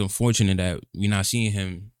 it's unfortunate that we're not seeing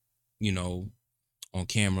him, you know, on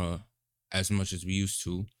camera as much as we used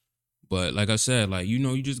to. But like I said, like, you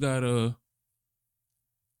know, you just gotta,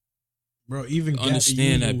 bro, even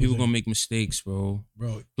understand that people gonna make mistakes, bro.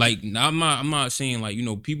 Bro, like, I'm not saying like, you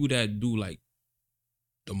know, people that do like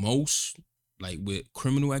the most, like with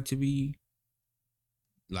criminal activity,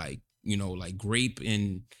 like, you know, like grape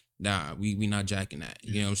and we not jacking that.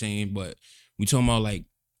 You know what I'm saying? But we talking about like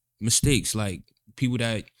mistakes, like people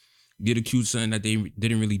that get accused of something that they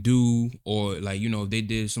didn't really do, or like, you know, they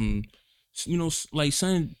did some, you know, like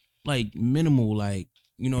something like minimal, like,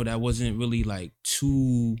 you know, that wasn't really like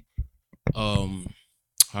too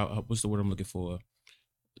what's the word I'm looking for?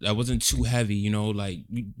 That wasn't too heavy, you know, like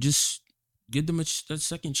you just give them a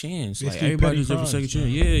second chance. Basically, like everybody deserves a second chance.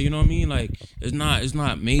 Yeah, you know what I mean? Like it's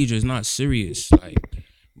not major, it's not serious. Like,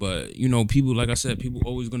 but you know, people, like I said, people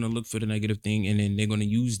always gonna look for the negative thing, and then they're gonna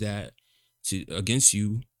use that against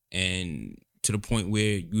you, and to the point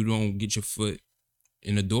where you don't get your foot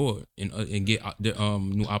in the door and get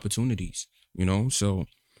new opportunities. You know, so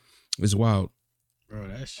it's wild. Bro,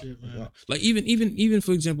 that shit, man. Like even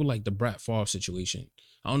for example, like the Brett Favre situation.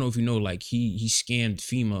 I don't know if you know, like he scammed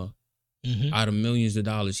FEMA out of millions of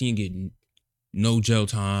dollars. He ain't getting no jail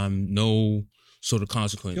time, no sort of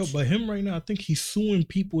consequence. Yo, but him right now, I think he's suing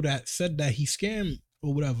people that said that he scammed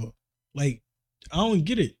or whatever. Like, I don't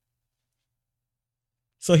get it.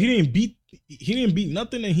 So he didn't beat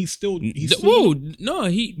nothing, and he's whoa, no,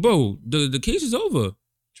 the case is over.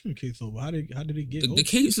 The case over. How did it get over? The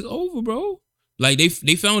case is over, bro. Like they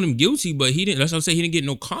found him guilty, but he didn't. That's what I'm saying. He didn't get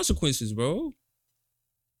no consequences, bro.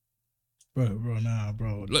 Bro, nah,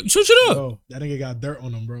 bro. Like, search it up. Bro, that nigga got dirt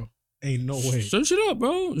on him, bro. Ain't no way. Search it up,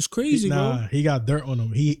 bro. It's crazy, bro. He got dirt on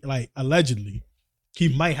him. He, like, allegedly, he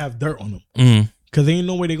might have dirt on him. Mm-hmm. Cause ain't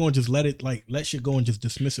no way they're gonna just let shit go and just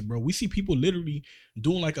dismiss it, bro. We see people literally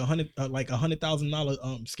doing like $100,000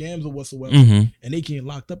 scams or whatsoever, and they getting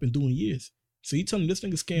locked up and doing years. So you telling me this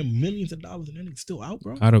nigga scammed millions of dollars and that nigga still out,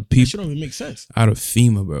 bro? Out of people, that shit don't even make sense. Out of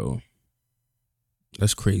FEMA, bro.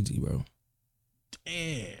 That's crazy, bro.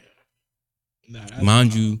 Damn.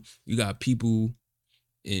 Mind you got people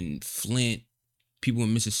in Flint, people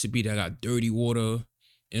in Mississippi that got dirty water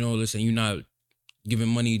and all this, and you're not giving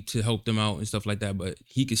money to help them out and stuff like that, but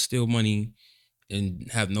he could steal money and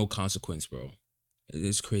have no consequence, bro.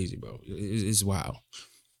 It's crazy, bro. It's wild.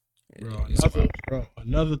 Bro,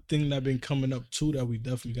 another thing that been coming up too that we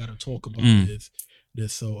definitely got to talk about is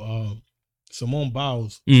this. So, Simone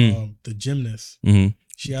Biles, the gymnast,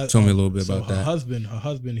 she has, tell me a little bit about her that. Her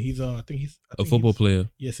husband, he's I think a football player.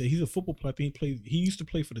 Yeah, so he's a football player. He used to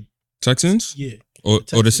play for the Texans. Yeah, or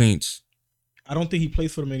the Saints. I don't think he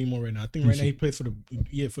plays for them anymore right now. I think right now he plays for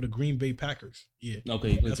the Green Bay Packers. Yeah,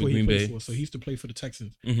 okay, that's what he plays for. So he used to play for the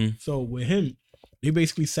Texans. So with him, they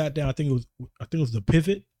basically sat down. I think it was the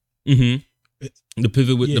Pivot. The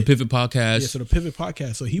Pivot the Pivot podcast. Yeah, so the Pivot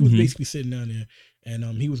podcast. So he was basically sitting down there,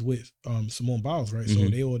 and he was with Simone Biles, right? So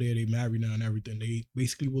they all there, they married now and everything. They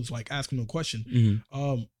basically was like asking him a question.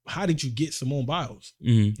 How did you get Simone Biles?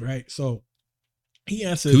 Right. So he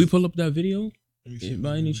answered. Can we pull up that video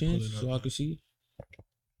by any chance so I can see?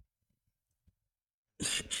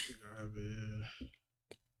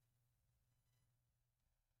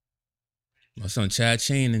 My son Chad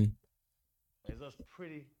Channing. Is us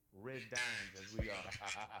pretty red diamonds as we are.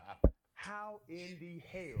 How in the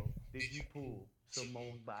hell did you pull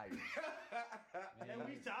Simone Biles? I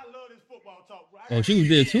love this football talk, right? Oh, she was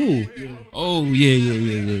there too. Yeah. Oh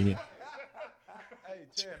yeah. Hey,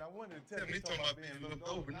 chair, and I wanted to tell me talking about being looked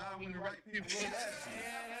over. Now when the right people look at you.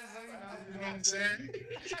 You know what I'm saying?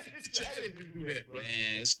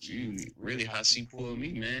 Man, it's really how she pulled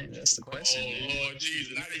me, man. That's the question. Oh, Lord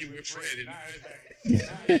Jesus. Now you with Freddie.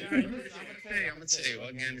 I'm gonna tell you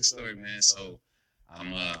again the story, man. So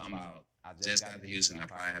I'm out. I just got to Houston. I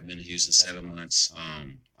probably have been to Houston 7 months.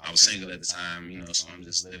 I was single at the time, you know, so I'm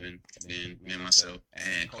just living, being me and myself.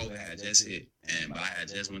 And COVID had just hit, but I had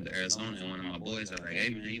just went to Arizona, and one of my boys was like, "Hey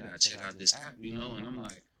man, you gotta check out this app, you know?" And I'm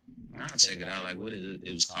like, "I'll check it out." Like, what is it?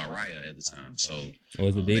 It was called Raya at the time. So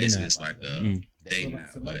it's a dating app. it's like a dating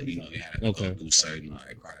app, but you know, you have to go through certain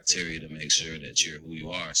like criteria to make sure that you're who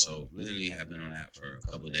you are. So literally, have been on that for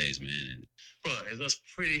a couple of days, man. And bro, it was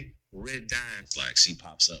pretty red dimes. Like she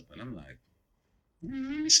pops up, and I'm like, let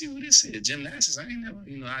me see what this is. Gymnastics. I ain't never,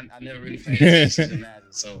 you know, I never really paid attention to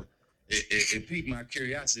gymnastics. So it piqued my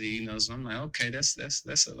curiosity, you know. So I'm like, okay, that's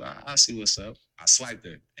I'll see what's up. I swiped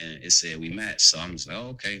her, and it said we matched. So I'm just like, oh,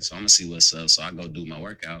 okay. So I'm gonna see what's up. So I go do my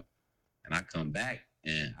workout, and I come back,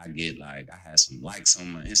 and I get like I had some likes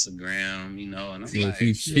on my Instagram, you know, and I'm like,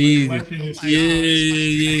 yeah. I'm like,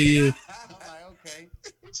 okay.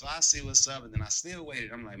 So I see what's up, and then I still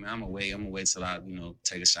waited. I'm like, man, I'm gonna wait till I, you know,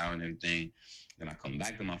 take a shower and everything. Then I come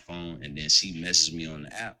back to my phone, and then she messaged me on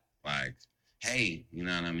the app like, hey, you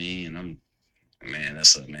know what I mean? And man,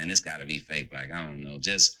 this gotta be fake. Like, I don't know.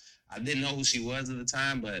 I didn't know who she was at the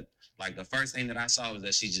time, but like the first thing that I saw was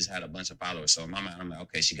that she just had a bunch of followers. So in my mind, I'm like,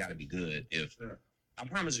 okay, she gotta be good. I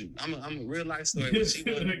promise you, I'm a real life story.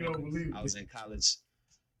 I was in college,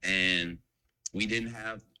 and we didn't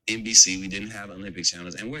have NBC, we didn't have Olympic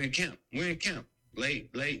channels, and we're in camp.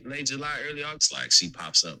 Late July, early August. Like she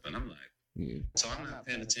pops up, and I'm like, so I'm not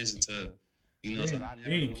paying attention to, you know. So I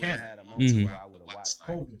never had a moment where I would have watched,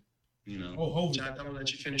 like, you know. John, I'm gonna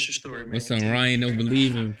let you finish your story, man. What's some Ryan don't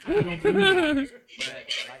believe him? But like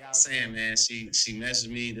I was saying, man, she messaged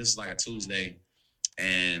me. This is like a Tuesday,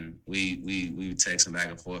 and we texting back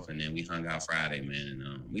and forth, and then we hung out Friday, man.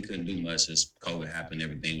 And we couldn't do much. Just COVID happened,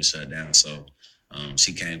 everything was shut down. So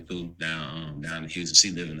she came through down to Houston.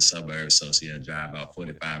 She lived in the suburbs, so she had to drive about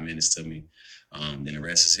 45 minutes to me. Then the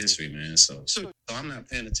rest is history, man. So I'm not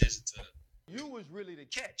paying attention to. You was really the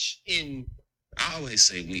Catch in. I always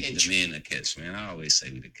say we the men that catch, man. I always say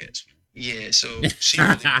we the catch, man. Yeah, so she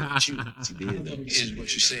really did She did, though. is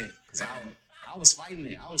what you said. I was fighting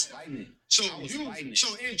it. So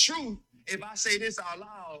in truth, if I say this out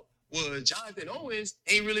loud, well, Jonathan Owens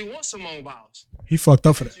ain't really want Simone Biles. He fucked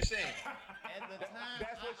up for that. What you saying?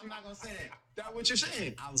 That's what you're not gonna say that. That's what you're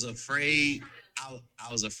saying. I was afraid.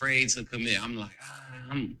 I was afraid to commit. I'm like,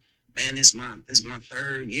 man, this is my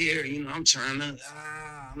third year. You know, I'm trying to.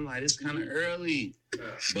 I'm like, it's kind of early,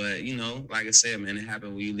 but you know, like I said, man, it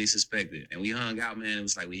happened when you least expect it, and we hung out, man. It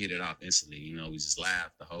was like we hit it off instantly. You know, we just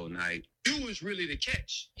laughed the whole night. You was really the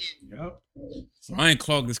catch. Yep. Ryan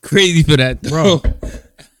Clark is crazy for that, though. Bro.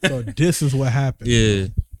 So this is what happened. Yeah.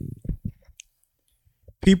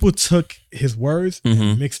 People took his words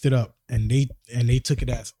Mhm. and mixed it up, and they took it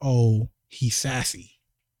as, oh, he's sassy.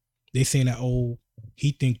 They saying that, oh,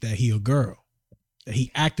 he think that he a girl, that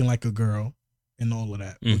he acting like a girl, and all of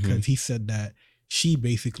that, Mhm. because he said that she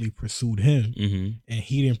basically pursued him Mm-hmm. and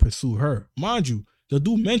he didn't pursue her. Mind you, the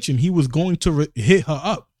dude mentioned he was going to hit her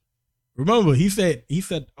up. Remember, he said,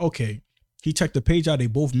 okay, he checked the page out, they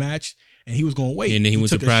both matched, and he was going to wait. And then he went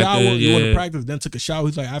took to a shower, practice, he went to yeah. practice, then took a shower.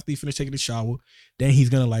 He's like, after he finished taking the shower, then he's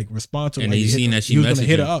going to like respond to her. And like, then you seen that she he was going to messaged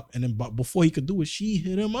hit her him. up. And then but before he could do it, she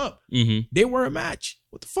hit him up. Mm-hmm. They were a match.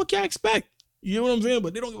 What the fuck y'all expect? You know what I'm saying?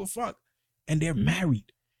 But they don't give a fuck. And they're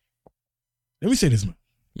married. Let me say this, man.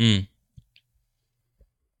 Mm.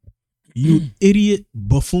 You idiot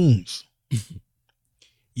buffoons.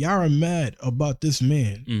 Y'all are mad about this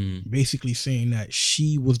man Mm. basically saying that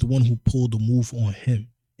she was the one who pulled the move on him.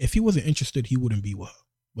 If he wasn't interested, he wouldn't be with her.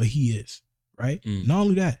 But he is, right? Mm. Not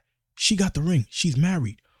only that, she got the ring. She's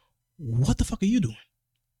married. What the fuck are you doing?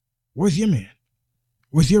 Where's your man?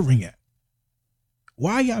 Where's your ring at?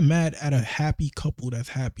 Why are y'all mad at a happy couple that's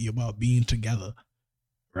happy about being together?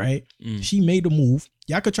 Right? Mm. She made the move.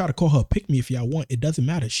 Y'all could try to call her pick me if y'all want. It doesn't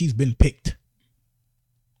matter. She's been picked.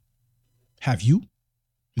 Have you?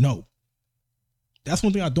 No. That's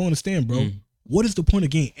one thing I don't understand, bro. Mm. What is the point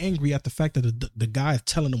of getting angry at the fact that the guy is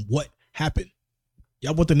telling them what happened?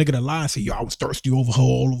 Y'all want the nigga to lie and say, yo, I was thirsty over her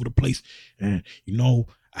all over the place. And, you know,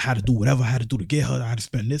 I had to do whatever I had to do to get her. I had to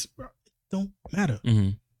spend this. Bro, it don't matter.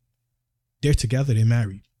 Mm-hmm. They're together. They're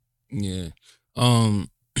married. Yeah.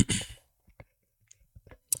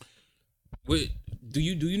 What do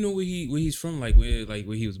you know where he's from? Like where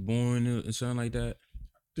he was born and something like that?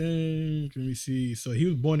 Let me see. So he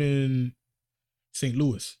was born in St.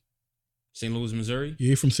 Louis. St. Louis, Missouri. Yeah,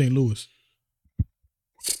 you're from St. Louis.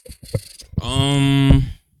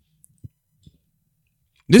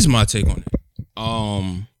 This is my take on it.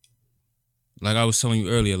 Like I was telling you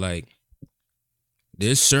earlier, like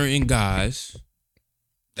there's certain guys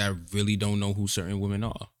that really don't know who certain women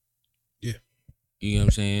are. Yeah. You know what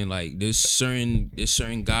I'm saying? Like there's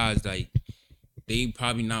certain guys like they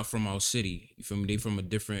probably not from our city. You feel me? They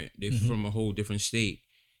from a whole different state.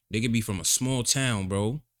 They could be from a small town,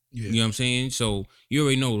 bro. Yeah. You know what I'm saying? So you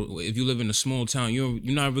already know if you live in a small town, you're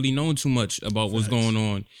not really knowing too much about what's going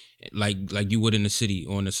on, like you would in the city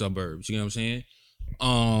or in the suburbs. You know what I'm saying?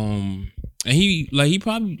 And he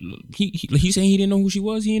saying he didn't know who she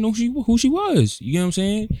was. He didn't know who she was. You know what I'm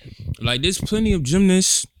saying? Like there's plenty of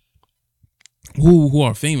gymnasts who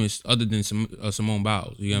are famous other than Simone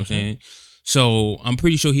Biles. You know what I'm saying? So I'm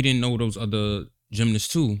pretty sure he didn't know those other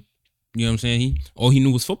gymnasts too. You know what I'm saying? All he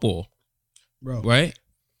knew was football, bro. Right?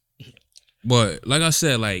 But like I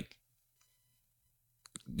said, like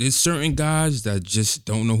there's certain guys that just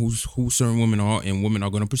don't know who certain women are, and women are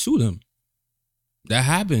gonna pursue them. That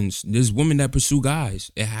happens. There's women that pursue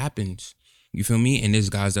guys. It happens. You feel me? And there's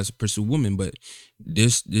guys that pursue women, but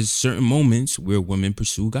there's certain moments where women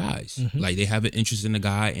pursue guys. Like they have an interest in a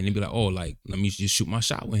guy and they be like, oh, like, let me just shoot my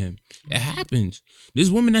shot with him. It happens.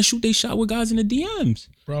 There's women that shoot their shot with guys in the DMs.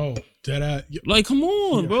 Bro, like, come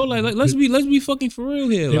on, bro. Like let's be fucking for real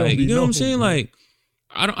here. Like, you know what I'm saying? Bro. Like,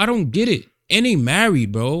 I don't get it. And they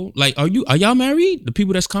married, bro. Like, are y'all married? The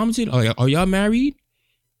people that's commenting, are y'all married?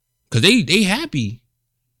 Cause they happy.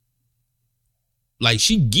 Like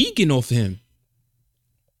she geeking off him.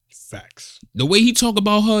 Facts. The way he talk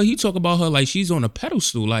about her like she's on a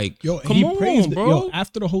pedestal. Like, yo, come on, bro. Yo,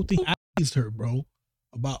 after the whole thing, I praised her, bro,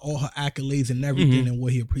 about all her accolades and everything and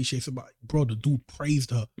what he appreciates about. Bro, the dude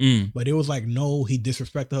praised her, but it was like, no, he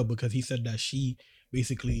disrespected her because he said that she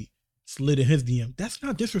basically slid in his DM. That's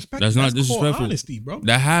not disrespectful. That's not disrespectful. Honesty, bro.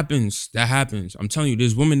 That happens. I'm telling you,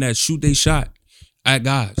 there's women that shoot their shot at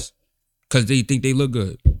guys because they think they look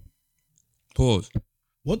good. Pause.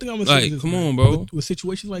 One thing I'm gonna say is, come on, bro. With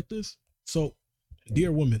situations like this, so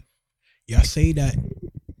dear women, y'all say that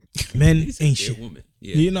men ain't shit. Woman.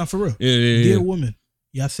 Yeah. You're not for real. Yeah. Dear women,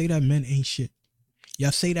 y'all say that men ain't shit.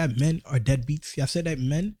 Y'all say that men are deadbeats. Y'all say that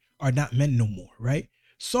men are not men no more, right?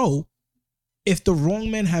 So, if the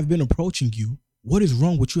wrong men have been approaching you, what is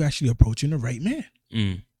wrong with you actually approaching the right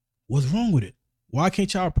man? What's wrong with it? Why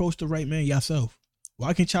can't y'all approach the right man yourself?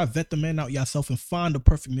 Why can't y'all vet the man out yourself and find the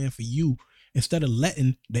perfect man for you instead of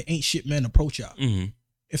letting the ain't shit men approach y'all?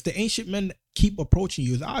 If the ain't shit men keep approaching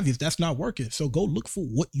you, it's obvious that's not working. So go look for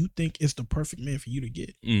what you think is the perfect man for you to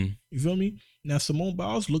get. You feel me? Now, Simone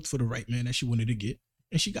Biles looked for the right man that she wanted to get,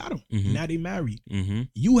 and she got him. Now they married.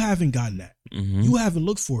 You haven't gotten that. You haven't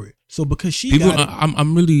looked for it. So because got it,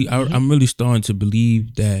 I'm really starting to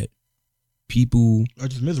believe that people are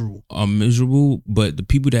just miserable. But the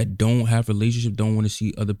people that don't have relationships don't want to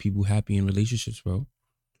see other people happy in relationships, bro.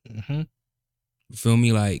 You feel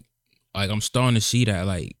me? Like I'm starting to see that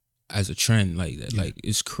like as a trend, like that. Like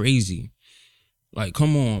it's crazy. Like,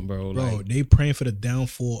 come on, bro. Bro, like, they praying for the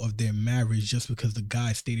downfall of their marriage just because the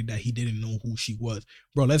guy stated that he didn't know who she was.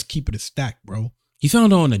 Bro, let's keep it a stack, bro. He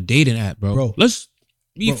found her on a dating app, bro. Let's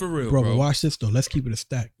be for real, bro. Bro, watch this though. Let's keep it a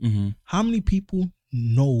stack. How many people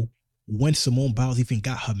know when Simone Biles even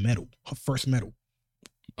got her medal, her first medal?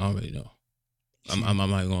 I already know. I'm not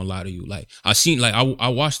gonna lie to you. Like I seen, like I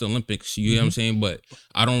watched the Olympics. You know what I'm saying, but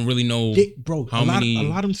I don't really know, how many a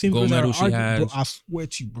lot of them same gold medals she has. Bro, I swear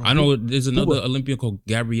to you, bro. I know there's another Olympian called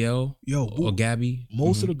Gabrielle. Or Gabby.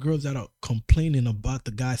 Most of the girls that are complaining about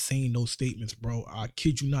the guy saying those statements, bro, I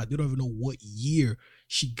kid you not, they don't even know what year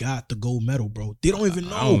she got the gold medal, bro. They don't even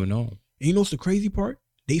know. I don't even know. And you know what's the crazy part?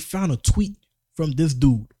 They found a tweet from this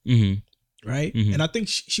dude, right? And I think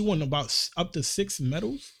she won about up to 6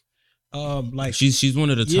 medals. Like she's one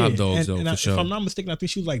of the top dogs though, for sure. If I'm not mistaken, I think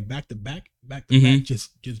she was like back to back,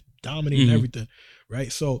 just dominating everything,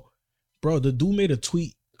 right? So, bro, the dude made a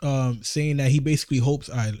tweet saying that he basically hopes.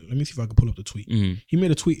 All right, let me see if I can pull up the tweet. He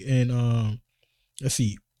made a tweet in let's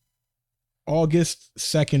see, August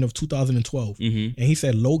 2nd of 2012, and he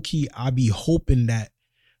said, "Low key, I be hoping that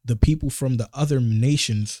the people from the other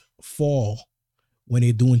nations fall when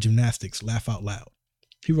they're doing gymnastics. Laugh out loud."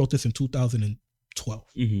 He wrote this in 2012,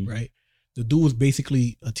 right? The dude was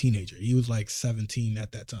basically a teenager. He was like 17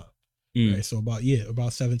 at that time, right? So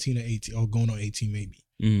about 17 or 18, or going on 18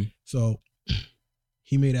 maybe. So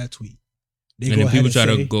he made that tweet. And then people try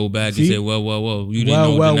to go back and say, well, you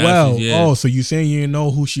didn't know gymnastics. Yeah. Oh, so you saying you didn't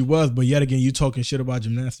know who she was, but yet again, you talking shit about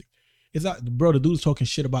gymnastics. It's not, bro, the dude's talking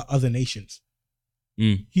shit about other nations.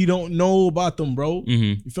 He don't know about them, bro.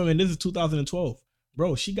 Mm-hmm. You feel me? And this is 2012.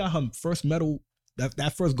 Bro, she got her first medal,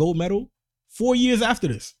 that first gold medal, 4 years after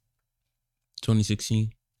this.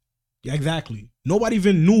 2016. Yeah, exactly. Nobody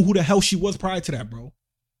even knew who the hell she was prior to that, bro.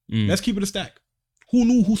 Mm. Let's keep it a stack. Who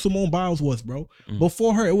knew who Simone Biles was, bro?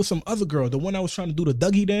 Before her, it was some other girl, the one that was trying to do the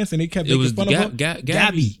Dougie dance, and they kept making fun of her. Gabby.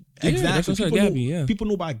 Yeah, exactly. That's what I said, Gabby, yeah. People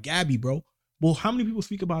knew about Gabby, bro. Well, how many people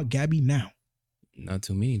speak about Gabby now? Not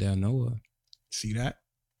too many that I know of. See that?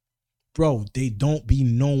 Bro, they don't be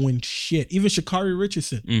knowing shit. Even Sha'Carri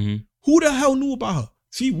Richardson. Mm-hmm. Who the hell knew about her?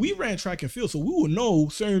 See, we ran track and field, so we would know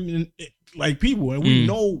certain like people, and we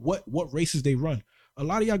know what races they run. A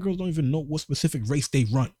lot of y'all girls don't even know what specific race they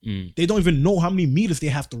run. They don't even know how many meters they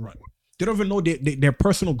have to run. They don't even know their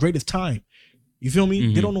personal greatest time. You feel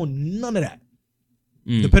me? They don't know none of that.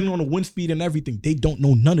 Depending on the wind speed and everything, they don't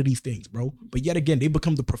know none of these things, bro. But yet again, they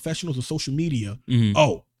become the professionals of social media.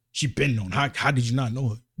 Oh, she been known. How did you not know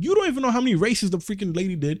her? You don't even know how many races the freaking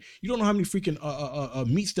lady did. You don't know how many freaking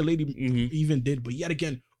meets the lady even did. But yet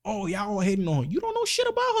again, oh, y'all all hating on her. You don't know shit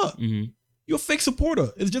about her. You're a fake supporter.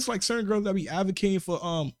 It's just like certain girls that be advocating for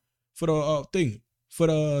the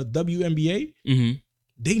WNBA.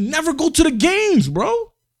 They never go to the games,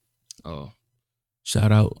 bro. Oh,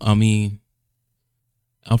 shout out. I mean,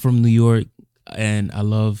 I'm from New York and I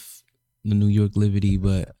love the New York Liberty,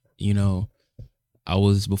 but you know,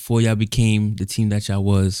 before y'all became the team that y'all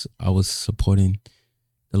was, I was supporting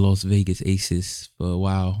the Las Vegas Aces for a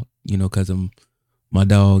while, you know, because of my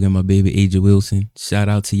dog and my baby Aja Wilson. Shout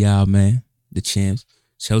out to y'all, man. The champs.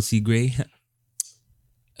 Chelsea Gray.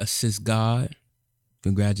 Assist God.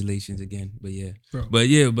 Congratulations again. But yeah,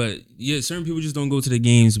 certain people just don't go to the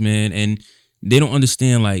games, man, and they don't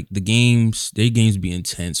understand like their games be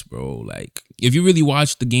intense, bro. Like if you really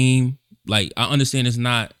watch the game, like I understand it's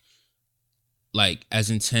not like as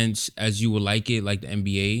intense as you would like it, like the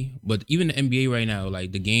NBA, but even the NBA right now,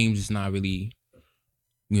 like the games is not really,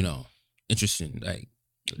 you know, interesting. Like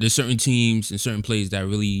there's certain teams and certain plays that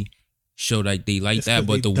really show like they like that,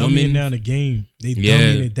 but the women down the game, they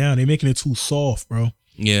dumbing it down. They making it too soft, bro.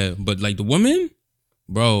 Yeah, but like the women,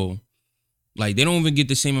 bro, like they don't even get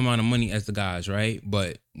the same amount of money as the guys, right?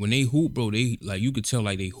 But when they hoop, bro, they like you could tell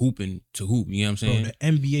like they hooping to hoop. You know what I'm saying? Bro,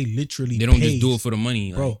 the NBA literally they don't just do it for the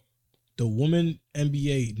money, bro. Like, the women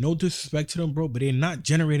NBA, no disrespect to them, bro, but they're not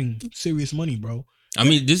generating serious money, bro. I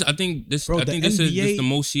mean, I think this NBA, is the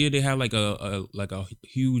most year they have like a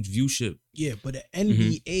huge viewership. Yeah, but the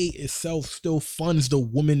NBA itself still funds the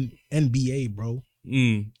women NBA, bro. I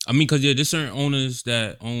mean, because there's certain owners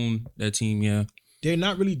that own that team, yeah. They're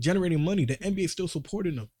not really generating money. The NBA is still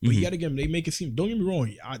supporting them. But yet again, they make it seem, don't get me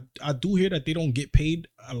wrong, I do hear that they don't get paid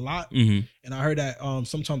a lot. And I heard that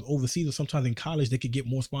sometimes overseas or sometimes in college, they could get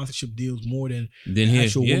more sponsorship deals more than here.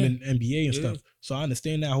 Actual women NBA and stuff. So I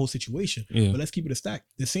understand that whole situation. But let's keep it a stack.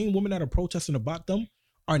 The same women that are protesting about them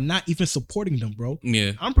are not even supporting them, bro.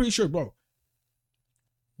 Yeah. I'm pretty sure, bro.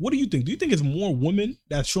 What do you think? Do you think it's more women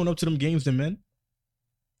that's showing up to them games than men?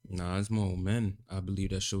 Nah, it's more men, I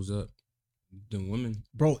believe, that shows up than women.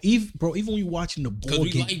 Bro, even when you're watching the ball game.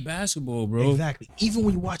 Because we like basketball, bro. Exactly. Even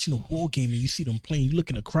when you're watching a ball game and you see them playing, you look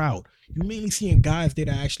in the crowd, you mainly seeing guys that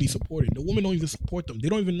are actually supporting. The women don't even support them. They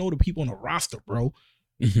don't even know the people on the roster, bro.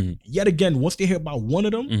 Yet again, once they hear about one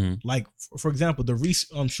of them, like, for example, the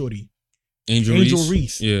Reese shorty. Angel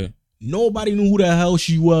Reese. Yeah. Nobody knew who the hell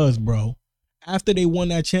she was, bro. After they won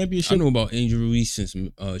that championship. I knew about Angel Reese since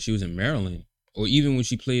she was in Maryland. Or even when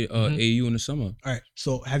she played AU in the summer. All right.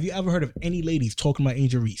 So have you ever heard of any ladies talking about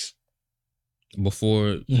Angel Reese?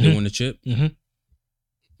 Before they won the chip?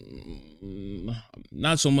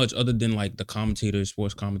 Not so much, other than like the commentators,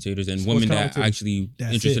 sports commentators, and women that are actually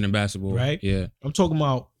interested in basketball. Right? Yeah. I'm talking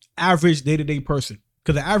about average day-to-day person.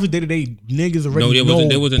 Because the average day-to-day niggas already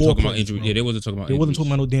they wasn't talking about Angel Reese. Yeah, they wasn't talking about They wasn't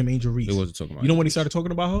talking about no damn Angel Reese. They wasn't talking about You know when they started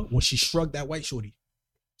talking about her? When she shrugged that white shorty.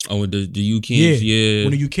 Oh, the UK, yeah.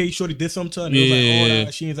 When the UK shorty did something to her, and it was like,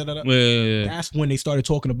 oh, she ain't that. Yeah. That's when they started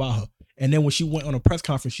talking about her. And then when she went on a press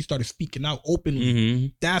conference, she started speaking out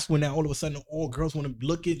openly. That's when now all of a sudden all girls want to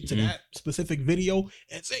look into that specific video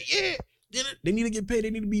and say, yeah, they need to get paid, they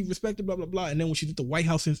need to be respected, blah, blah, blah. And then when she did the White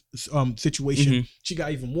House situation, she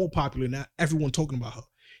got even more popular. Now everyone talking about her.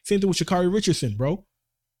 Same thing with Sha'Carri Richardson, bro.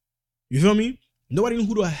 You feel me? Nobody knew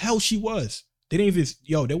who the hell she was. They didn't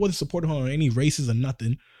even, they wasn't supporting her on any races or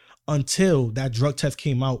nothing until that drug test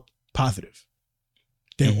came out positive.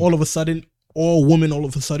 Then all of a sudden, all women, all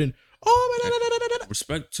of a sudden,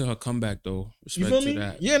 respect to her comeback though. Respect you feel to me?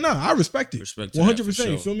 that. Yeah, I respect it. Respect to 100%. that,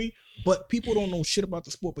 You feel me? But people don't know shit about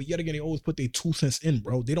the sport. But yet again, they always put their 2 cents in,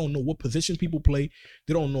 bro. They don't know what position people play.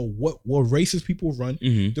 They don't know what races people run.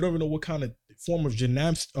 They don't even know what kind of form of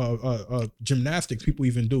gymnastics people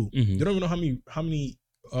even do. Mhm. They don't even know how many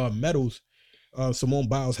medals Simone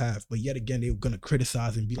Biles have, but yet again they're gonna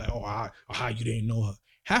criticize and be like, "Oh, how you didn't know her?"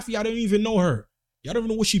 Half of y'all don't even know her. Y'all don't even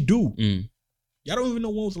know what she do. Y'all don't even know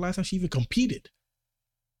when was the last time she even competed.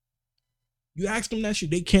 You ask them that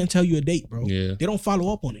shit, they can't tell you a date, bro. Yeah. They don't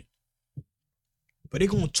follow up on it. But they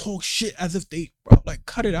gonna talk shit as if they, bro, like,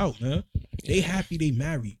 cut it out, man. They happy they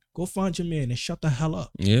married. Go find your man and shut the hell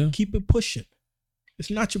up. Yeah. Keep it pushing. It's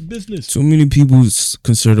not your business. Too many people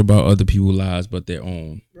concerned about other people's lives but their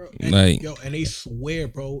own. Bro, and they swear,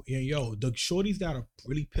 bro. And the shorties that are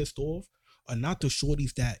really pissed off are not the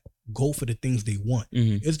shorties that go for the things they want.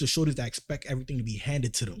 It's the shorties that expect everything to be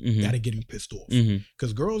handed to them that are getting pissed off.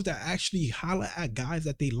 Because girls that actually holler at guys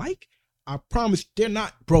that they like, I promise they're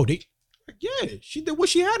not, bro. She did what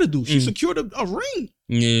she had to do. She secured a ring.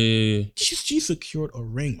 Yeah. She secured a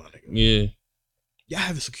ring, my nigga. Yeah. Y'all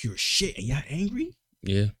haven't secured shit and y'all angry?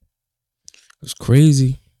 Yeah. It's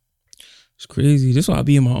crazy. It's crazy. This is why I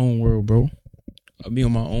be in my own world, bro. I be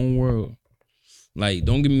in my own world. Like,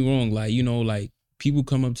 don't get me wrong. Like, you know, like, people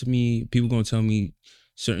come up to me, people gonna tell me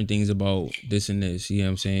certain things about this and this, you know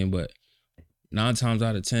what I'm saying? But 9 times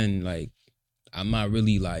out of 10, like, I'm not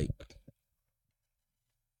really, like,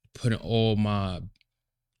 putting all my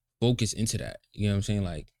focus into that. You know what I'm saying?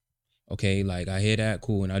 Like, okay, like, I hear that,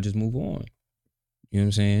 cool, and I just move on. You know what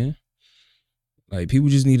I'm saying? Like, people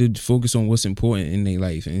just need to focus on what's important in their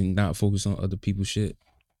life and not focus on other people's shit.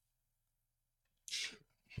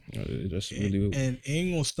 That's really and it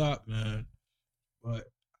ain't gonna stop, man. But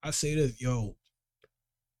I say this, yo,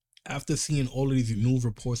 after seeing all of these new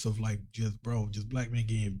reports of like just black men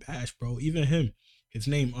getting bashed, bro. Even him, his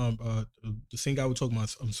name, the same guy we're talking about,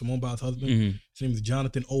 Simone Biles' husband, his name is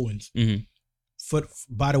Jonathan Owens.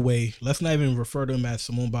 By the way, let's not even refer to him as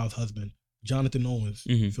Simone Biles' husband. Jonathan Owens,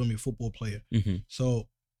 you feel me, a football player. So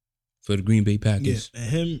for the Green Bay Packers.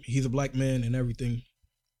 Yeah, and he's a black man and everything,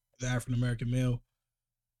 the African American male.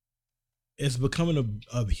 It's becoming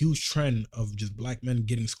a huge trend of just black men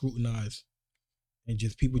getting scrutinized and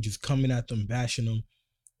just people just coming at them, bashing them.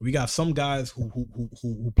 We got some guys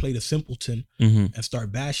who play the simpleton and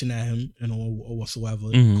start bashing at him, you know, or whatsoever,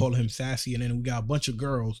 calling him sassy, and then we got a bunch of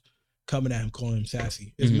girls coming at him, calling him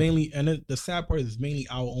sassy. It's mainly, and then the sad part is mainly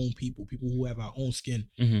our own people who have our own skin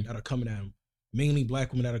that are coming at him. Mainly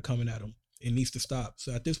black women that are coming at him. It needs to stop.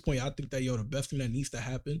 So at this point, I think that, yo, the best thing that needs to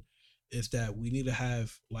happen is that we need to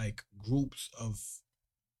have like groups of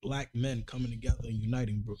black men coming together and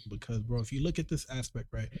uniting, bro. Because, bro, if you look at this aspect,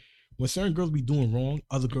 right, when certain girls be doing wrong,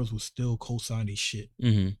 other girls will still co-sign their shit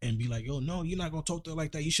and be like, yo, no, you're not gonna talk to her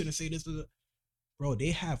like that. You shouldn't say this. Bro,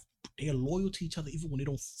 they're loyal to each other even when they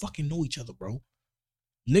don't fucking know each other, bro.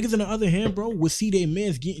 Niggas on the other hand, bro, will see their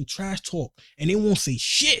mans getting trash talk and they won't say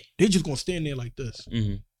shit. They're just gonna stand there like this.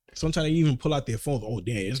 Sometimes they even pull out their phones. Oh,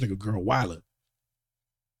 damn, this nigga girl wildin'.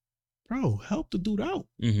 Bro, help the dude out.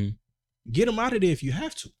 Get him out of there if you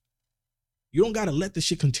have to. You don't gotta let this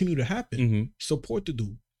shit continue to happen. Support the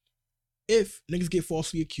dude. If niggas get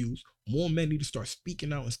falsely accused, more men need to start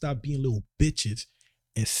speaking out and stop being little bitches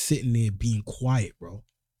and sitting there being quiet, bro.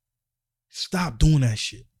 Stop doing that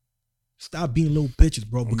shit. Stop being little bitches,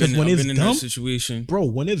 bro. Because when it's dumb, situation, bro,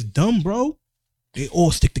 when it's dumb, bro, they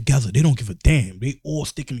all stick together. They don't give a damn. They all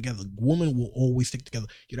sticking together. Women will always stick together.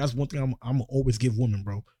 Yeah, that's one thing I'm gonna always give women,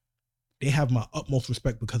 bro. They have my utmost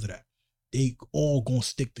respect because of that. They all gonna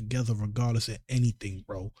stick together regardless of anything,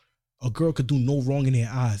 bro. A girl could do no wrong in their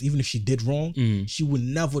eyes. Even if she did wrong, she would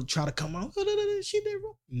never try to come out, she did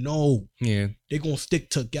wrong. No. Yeah. They gonna stick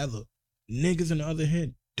together. Niggas on the other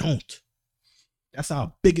hand don't. That's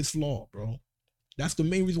our biggest flaw, bro. That's the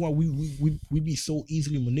main reason why we be so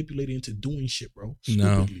easily manipulated into doing shit, bro.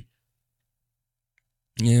 Stupidly.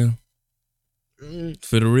 No. Yeah.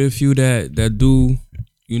 For the real few that do,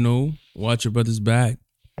 you know, watch your brother's back,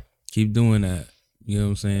 keep doing that. You know what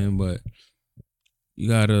I'm saying? But you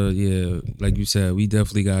gotta, yeah, like you said, we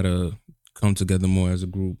definitely gotta come together more as a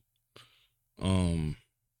group. And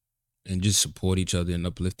just support each other and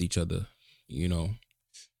uplift each other, you know.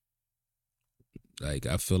 Like,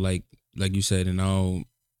 I feel like you said, and now,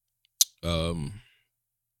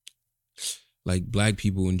 like, black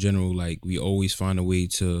people in general, like, we always find a way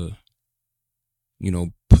to, you know,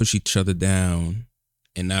 push each other down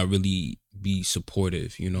and not really be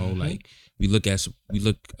supportive, you know. Like, we look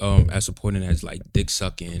at supporting as like dick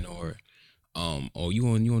sucking or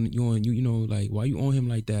you know, like, why you on him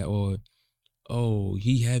like that, or oh,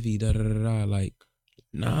 he heavy, da da da da. Like,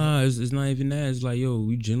 nah, it's not even that. It's like, yo,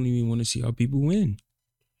 we genuinely want to see our people win.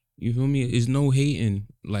 You feel me? It's no hating.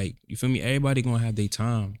 Like, you feel me? Everybody gonna have their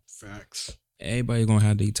time. Facts. everybody gonna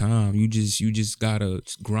have their time. You just gotta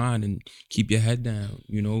grind and keep your head down.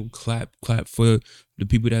 You know, clap for the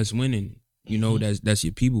people that's winning. You know, that's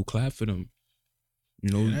your people. Clap for them. You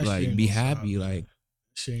know, Yeah, that shit like ain't be gonna happy. stop, man. Like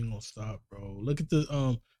Shit ain't gonna stop, bro. Look at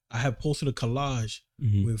the I have posted a collage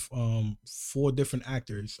mhm, with 4 different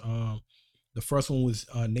actors. The first one was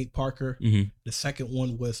Nate Parker. mhm. The second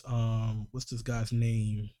one was what's this guy's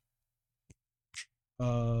name?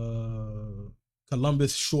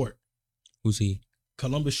 Columbus Short. Who's he?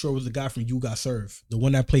 Columbus Short was the guy from You Got Served, the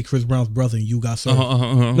one that played Chris Brown's brother in You Got Served.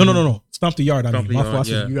 No. Stomp the Yard. Stomp the Yard, My fault.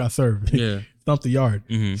 You Got Served. Yeah. Stomp the Yard.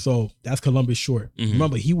 Mhm. So that's Columbus Short. Mhm.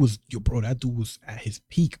 Remember, he was bro. That dude was at his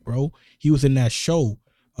peak, bro. He was in that show.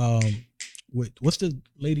 With what's the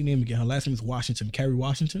lady name again? Her last name is Washington. Kerry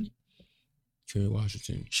Washington. Kerry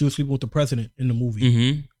Washington. She was sleeping with the president in the movie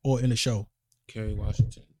Mm-hmm. or in the show. Kerry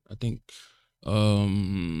Washington. I think.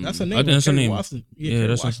 That's her name. I think that's her name. Washington. Yeah, Yeah, Kerry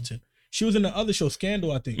that's Washington. She was in the other show,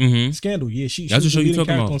 Scandal, I think. Mhm. Scandal, yeah. She That's the was show the you leading talking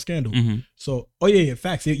character about. on Scandal. Mhm. So,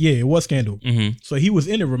 facts. It was Scandal. Mhm. So he was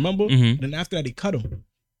in it, remember? Mhm. Then after that, they cut him.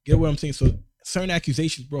 Get what I'm saying? So certain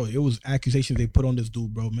accusations, bro. It was accusations they put on this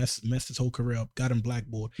dude, bro. Messed his whole career up. Got him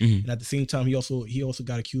blackballed. Mhm. And at the same time, he also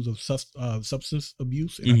got accused of substance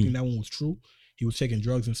abuse, and I Mhm. think that one was true. He was taking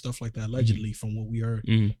drugs and stuff like that, allegedly, from what we heard,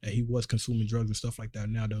 Mhm. that he was consuming drugs and stuff like that.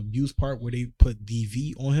 Now, the abuse part where they put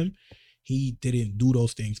DV on him, he didn't do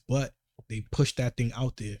those things, but they pushed that thing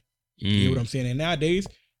out there. You know what I'm saying? And nowadays,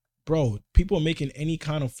 bro, people are making any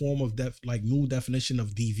kind of form of new definition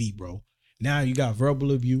of DV, bro. Now you got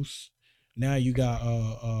verbal abuse. Now you got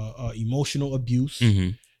emotional abuse.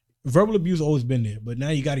 Mhm. Verbal abuse always been there, but now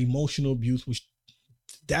you got emotional abuse, which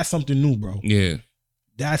that's something new, bro. Yeah.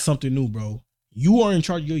 That's something new, bro. You are in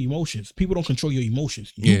charge of your emotions. People don't control your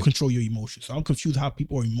emotions. You control your emotions. So I'm confused how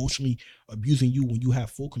people are emotionally abusing you when you have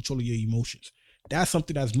full control of your emotions. That's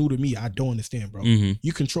something that's new to me. I don't understand, bro. Mhm.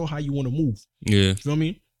 You control how you want to move. Yeah. You feel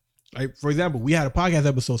me? Like, for example, we had a podcast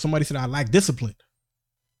episode. Somebody said I lack discipline.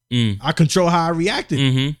 I control how I reacted.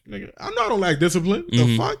 Mm-hmm. Nigga, I know I don't like discipline. The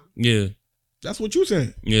Mhm. fuck? Yeah. That's what you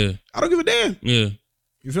saying. Yeah. I don't give a damn. Yeah.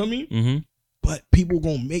 You feel me? Mm-hmm. But people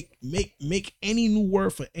gonna make any new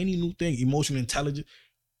word for any new thing. Emotional intelligence.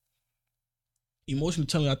 Emotional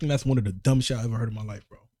intelligence, I think that's one of the dumbest shit I ever heard in my life,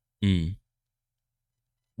 bro. Mm.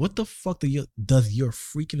 What the fuck does your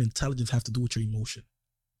freaking intelligence have to do with your emotion?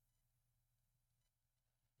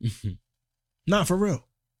 Nah, for real.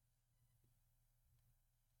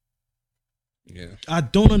 Yeah. I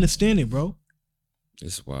don't understand it, bro.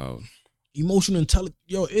 It's wild. Emotional intelligence,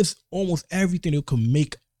 yo, it's almost everything you can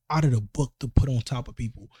make out of the book to put on top of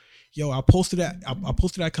people. Yo, I posted that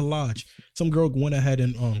collage. Some girl went ahead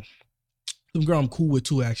and some girl I'm cool with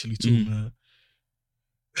too, actually, too, man.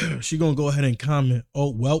 She gonna go ahead and comment,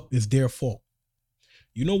 oh, well, it's their fault.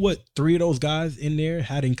 You know what 3 of those guys in there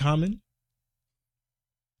had in common?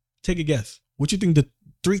 Take a guess. What you think the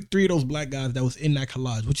three of those black guys that was in that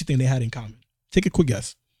collage, what you think they had in common? Take a quick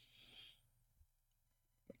guess.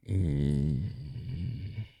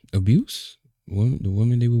 Abuse? The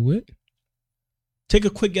women they were with? Take a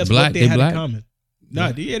quick guess Black, what they they had black? in common. Nah,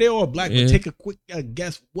 Black. yeah, they're all black, Yeah. but take a quick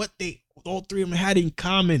guess what all 3 of them had in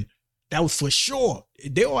common. That was for sure.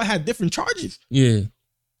 They all had different charges. Yeah.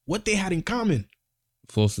 What they had in common?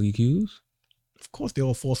 Falsely accused? Of course, they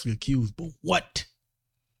all falsely accused, but what?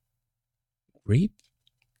 Rape?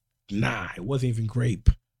 Nah, it wasn't even grape.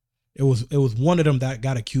 It was one of them that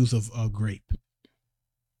got accused of grape.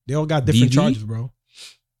 They all got different DV? charges, bro.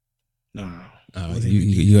 Nah.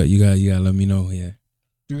 You gotta let me know. Yeah.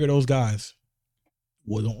 3 of those guys.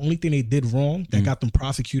 Well, the only thing they did wrong that got them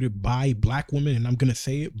prosecuted by black women, and I'm gonna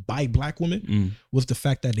say it, by black women, was the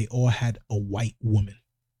fact that they all had a white woman.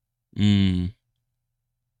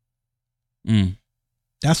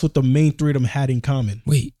 That's what the main 3 of them had in common.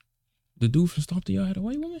 Wait, the dude from Stomp the Yard had a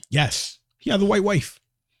white woman? Yes. He has a white wife.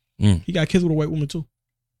 He got kids with a white woman too.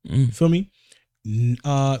 Feel me?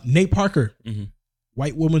 Nate Parker,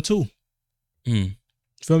 white woman too.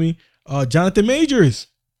 Feel me? Jonathan Majors,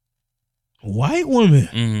 white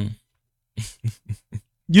woman.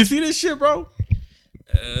 You see this shit, bro?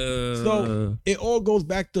 So it all goes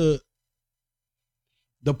back to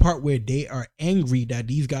the part where they are angry that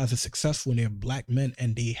these guys are successful and they're black men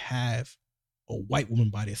and they have a white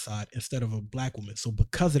woman by their side instead of a black woman. So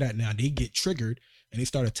because of that, now they get triggered and they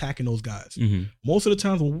start attacking those guys. Most of the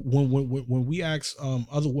times when we ask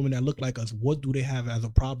other women that look like us, what do they have as a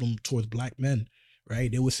problem towards black men,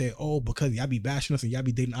 right? They would say, oh, because y'all be bashing us and y'all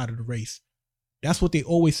be dating out of the race. That's what they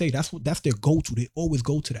always say. That's their go-to. They always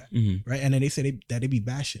go to that, right? And then they say that they be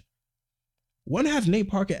bashing. When has Nate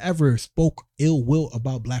Parker ever spoke ill will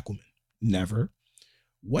about black women? Never.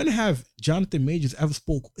 When have Jonathan Majors ever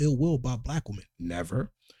spoke ill will about black women?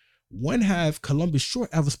 Never. When have Columbus Short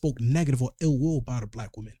ever spoke negative or ill will about a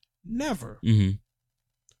black woman? Never. Mm-hmm.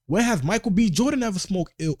 When has Michael B. Jordan ever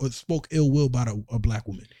spoke ill will about a black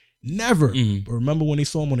woman? Never. Mm-hmm. But remember when they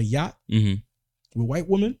saw him on a yacht Mm-hmm. with white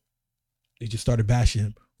women? They just started bashing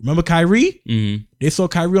him. Remember Kyrie? Mm-hmm. They saw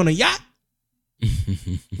Kyrie on a yacht.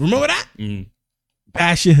 Remember that? Mm-hmm.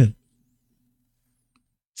 Bashing him.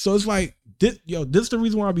 So it's like, this is the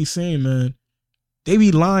reason why I be saying, man, they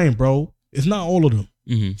be lying, bro. It's not all of them.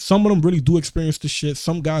 Mm-hmm. Some of them really do experience this shit.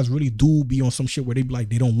 Some guys really do be on some shit where they be like,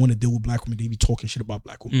 they don't want to deal with black women. They be talking shit about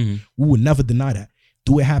black women. Mm-hmm. We would never deny that.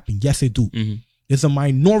 Do it happen? Yes, they do. Mm-hmm. There's a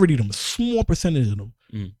minority of them, a small percentage of them,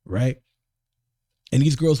 Mm-hmm. right? And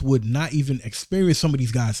these girls would not even experience some of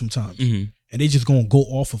these guys sometimes. Mm-hmm. And they just gonna go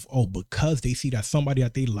off of, because they see that somebody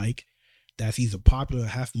that they like, that's either popular,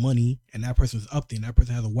 have money, and that person's up there, and that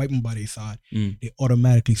person has a white man by their side, they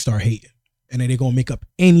automatically start hating. And then they're gonna make up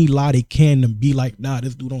any lie they can to be like, nah,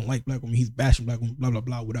 this dude don't like black women, he's bashing black women, blah, blah,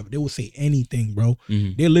 blah, whatever. They will say anything, bro.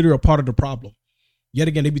 Mm-hmm. They're literally a part of the problem. Yet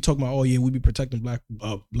again, they be talking about, we be protecting black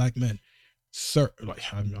men. Sir, like,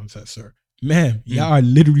 I'm saying, sir. Man, y'all are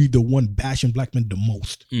literally the one bashing black men the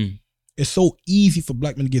most. It's so easy for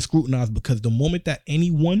black men to get scrutinized because the moment that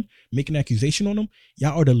anyone make an accusation on them,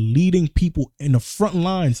 y'all are the leading people in the front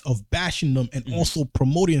lines of bashing them and also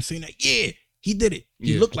promoting and saying that, yeah, he did it.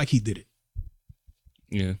 He looked like he did it.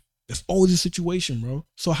 Yeah. That's always a situation, bro.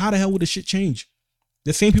 So how the hell would this shit change?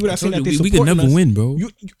 The same people that say that they we can never win, bro.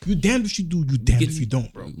 You damned if you do, you damned if you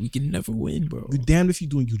don't, bro. We can never win, bro. You damned if you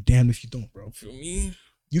do and you damned if you don't, bro. Feel me?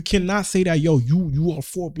 You cannot say that, you are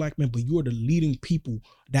for black men, but you are the leading people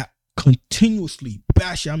that continuously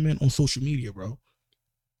bash y'all men on social media, bro.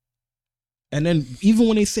 And then even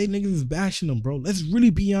when they say niggas is bashing them, bro, let's really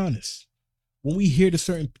be honest. When we hear the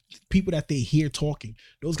certain people that they hear talking,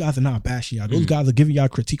 those guys are not bashing y'all. Those guys are giving y'all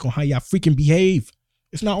critique on how y'all freaking behave.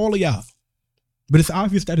 It's not all of y'all. But it's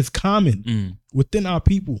obvious that it's common within our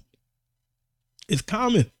people. It's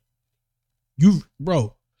common.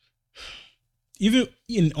 Bro, even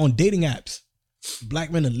on dating apps,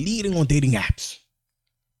 black men are leading on dating apps.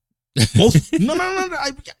 Most no,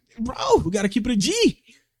 bro, we gotta keep it a G.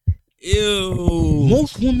 Ew.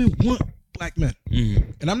 Most women want black men,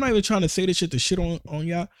 and I'm not even trying to say this shit to shit on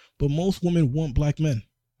y'all, but most women want black men.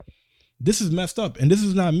 This is messed up, and this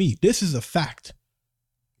is not me. This is a fact.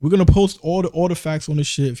 We're gonna post all the facts on this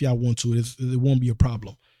shit if y'all want to. It won't be a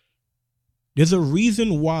problem. There's a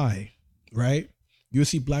reason why, right? You'll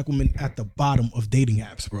see black women at the bottom of dating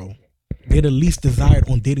apps, bro. They're the least desired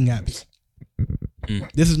on dating apps.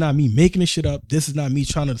 This is not me making this shit up. This is not me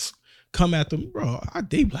trying to come at them, bro. I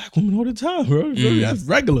date black women all the time, bro. That's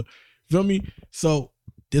regular. Feel me? So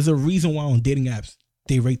there's a reason why on dating apps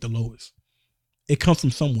they rate the lowest. It comes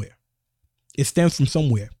from somewhere. It stems from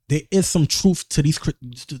somewhere. There is some truth to these to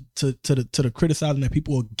the criticizing that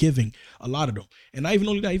people are giving. A lot of them, and not even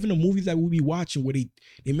only that, even the movies that we be watching where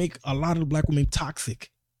they make a lot of the black women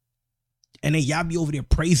toxic, and then y'all be over there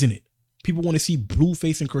praising it. People want to see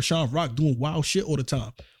Blueface and Krishan Rock doing wild shit all the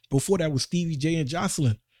time. Before that was Stevie J and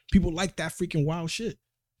Jocelyn. People like that freaking wild shit.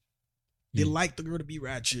 They like the girl to be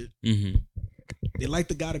ratchet. They like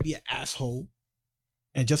the guy to be an asshole.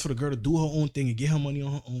 And just for the girl to do her own thing and get her money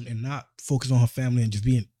on her own and not focus on her family and just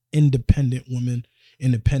be an independent woman,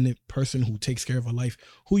 independent person who takes care of her life.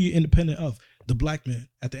 Who you independent of? The black man.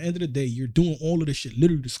 At the end of the day, you're doing all of this shit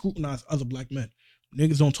literally to scrutinize other black men.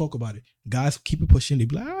 Niggas don't talk about it. Guys keep it pushing. They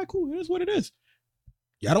be like, all right, cool. Here's what it is.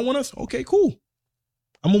 Y'all don't want us? Okay, cool.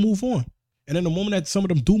 I'm going to move on. And then the moment that some of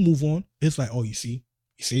them do move on, it's like, oh, you see?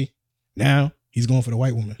 Now he's going for the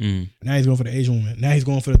white woman. Now he's going for the Asian woman. Now he's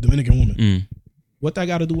going for the Dominican woman. What that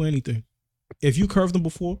got to do with anything? If you curved him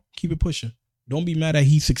before, keep it pushing. Don't be mad that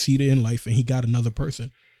he succeeded in life and he got another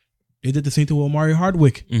person. They did the same thing with Omari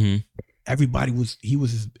Hardwick. He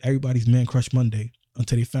was everybody's man crush Monday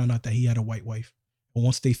until they found out that he had a white wife. But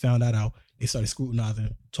once they found that out, they started scrutinizing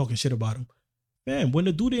him, talking shit about him. Man, when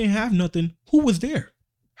the dude didn't have nothing, who was there?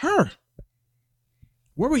 Her.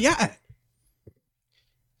 Where were y'all at?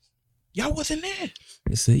 Y'all wasn't there.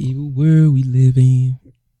 It's an evil world we live in.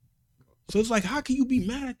 So it's like, how can you be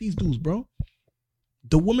mad at these dudes, bro?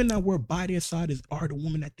 The women that were by their side are the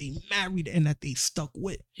women that they married and that they stuck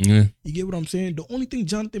with. Yeah. You get what I'm saying? The only thing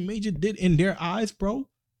Jonathan Major did in their eyes, bro,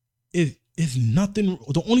 is nothing.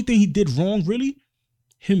 The only thing he did wrong, really,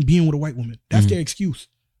 him being with a white woman. That's their excuse.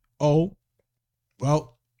 Oh,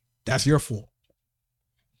 well, that's your fault.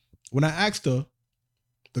 When I asked her,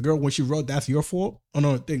 the girl, when she wrote, that's your fault. Oh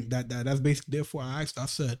no, that's basically their fault. I asked her, I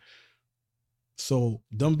said, so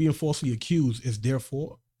them being falsely accused is their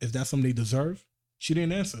fault? Is that something they deserve? She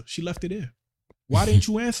didn't answer. She left it there. Why didn't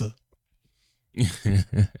you answer?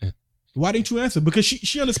 Why didn't you answer? Because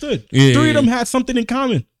she understood. Yeah, 3 of them had something in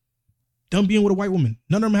common. Them being with a white woman.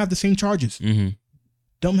 None of them have the same charges. Mm-hmm.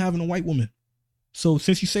 Them having a white woman. So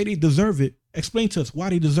since you say they deserve it, explain to us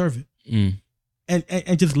why they deserve it. Mm.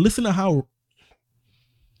 And just listen to how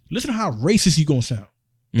racist you gonna sound.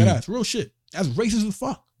 That's real shit. That's racist as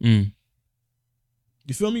fuck. Mm.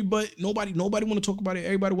 You feel me? But nobody want to talk about it.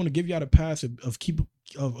 Everybody want to give y'all the pass of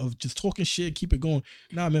just talking shit, keep it going.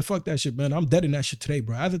 Nah, man, fuck that shit, man. I'm dead in that shit today,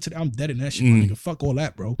 bro. As of today, I'm dead in that shit, my nigga. Fuck all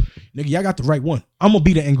that, bro. Nigga, y'all got the right one. I'm gonna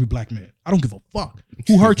be the angry black man. I don't give a fuck.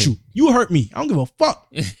 Who hurt you? You hurt me. I don't give a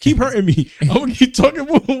fuck. Keep hurting me. I'm gonna keep talking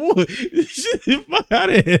more. Shit, fuck out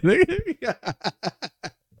of here, nigga.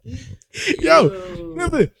 Yo,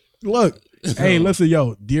 listen, look. Hey, listen,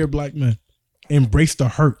 yo, dear black men, embrace the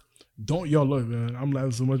hurt. Don't, yo, look, man, I'm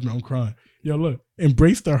laughing so much, man, I'm crying. Yo, look,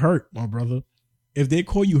 embrace the hurt, my brother. If they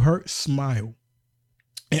call you hurt, smile.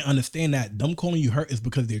 And understand that them calling you hurt is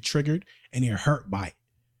because they're triggered and they're hurt by it.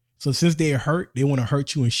 So since they're hurt, they want to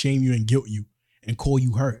hurt you and shame you and guilt you and call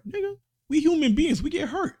you hurt. Nigga, we human beings, we get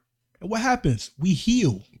hurt. And what happens? We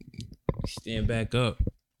heal. Stand back up.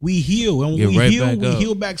 We heal. And when we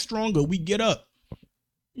heal back stronger. We get up.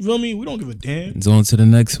 You feel me? We don't give a damn. It's on to the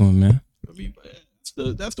next one, man. I mean,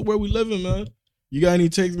 that's the world we live in, man. You got any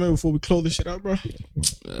takes, man, before we close this shit out, bro?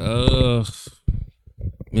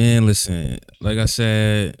 Man, listen. Like I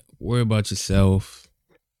said, worry about yourself.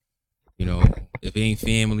 You know, if it ain't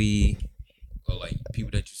family or like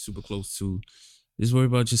people that you're super close to, just worry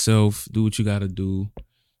about yourself. Do what you gotta do.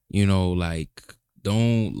 You know, like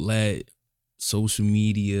don't let social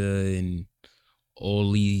media and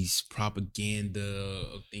all these propaganda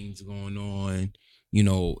of things going on, you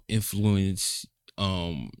know, influence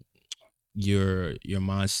your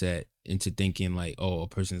mindset into thinking like, oh, a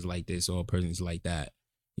person's like this or a person's like that.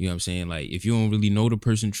 You know what I'm saying? Like, if you don't really know the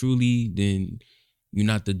person truly, then you're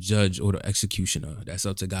not the judge or the executioner. That's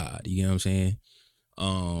up to God. You know what I'm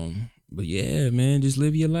saying? But yeah, man, just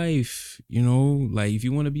live your life. You know, like if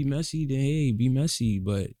you want to be messy, then hey, be messy.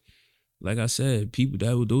 But like I said,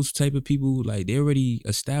 people those type of people, like they already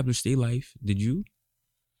established their life. Did you?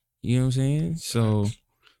 You know what I'm saying? So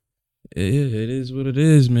yeah, it is what it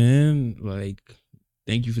is, man. Like,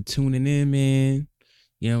 thank you for tuning in, man.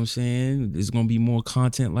 You know what I'm saying? There's gonna be more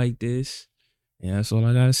content like this. And that's all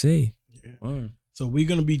I gotta say. Yeah. So we're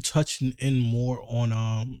gonna be touching in more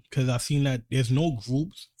on because I've seen that there's no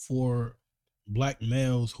groups for black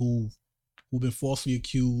males who've been falsely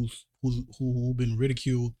accused, who've been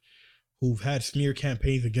ridiculed, who've had smear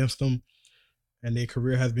campaigns against them, and their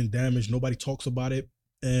career has been damaged. Nobody talks about it,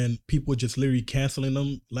 and people are just literally canceling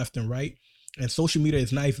them left and right. And social media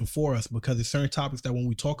is not even for us because there's certain topics that when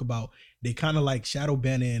we talk about, they kind of like shadow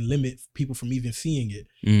ban and limit people from even seeing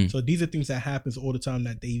it. So these are things that happens all the time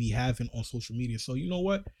that they be having on social media. So you know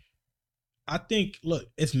what? I think, look,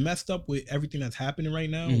 it's messed up with everything that's happening right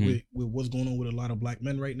now with what's going on with a lot of black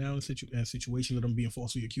men right now in situations of them being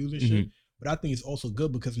falsely accused and shit. But I think it's also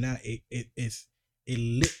good because now it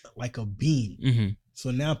lit like a beam. So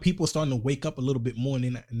now people are starting to wake up a little bit more,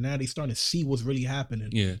 and now they starting to see what's really happening.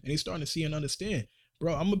 Yeah, and they starting to see and understand.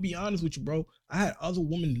 Bro, I'm gonna be honest with you, bro. I had other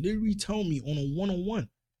women literally tell me on a one-on-one,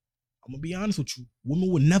 I'm gonna be honest with you, women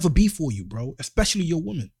would never be for you, bro. Especially your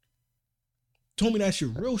woman. Told me that shit,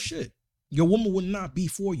 real shit. Your woman would not be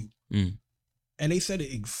for you. And they said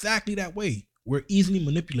it exactly that way. We're easily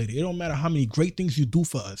manipulated. It don't matter how many great things you do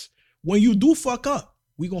for us. When you do fuck up,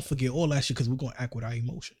 we gonna forget all that shit because we're gonna act with our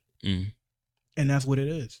emotion. And that's what it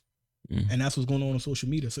is. And that's what's going on social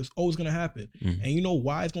media. So it's always going to happen. And you know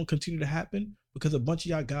why it's going to continue to happen? Because a bunch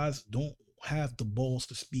of y'all guys don't have the balls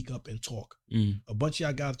to speak up and talk. A bunch of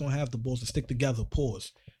y'all guys don't have the balls to stick together,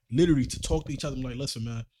 pause, literally to talk to each other. I'm like, listen,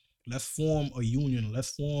 man, let's form a union.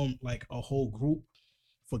 Let's form like a whole group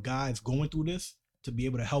for guys going through this to be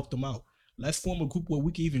able to help them out. Let's form a group where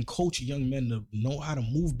we can even coach young men to know how to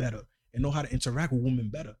move better and know how to interact with women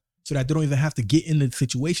better. So that they don't even have to get into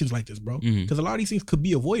situations like this, bro. Because a lot of these things could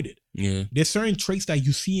be avoided. Yeah. There's certain traits that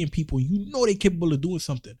you see in people, you know they're capable of doing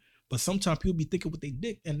something. But sometimes people be thinking with their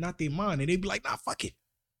dick and not their mind. And they be like, nah, fuck it.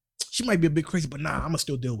 She might be a bit crazy, but nah, I'm going to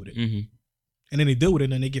still deal with it. And then they deal with it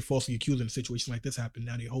and then they get falsely accused in a situation like this happen.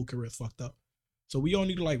 Now their whole career is fucked up. So we all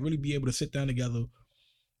need to like really be able to sit down together,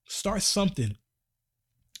 start something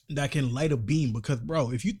that can light a beam. Because,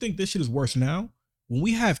 bro, if you think this shit is worse now, when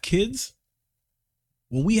we have kids,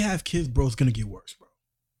 bro, it's going to get worse, bro.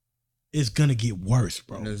 It's going to get worse,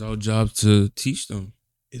 bro. And it's our job to teach them.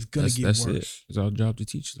 It's going to get worse. It's our job to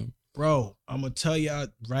teach them. Bro, I'm going to tell y'all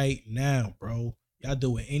right now, bro. Y'all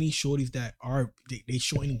deal with any shorties that are they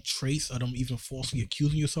show any trace of them even falsely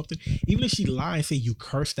accusing you of something. Even if she lie and say you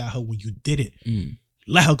cursed at her when you did it,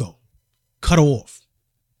 let her go. Cut her off.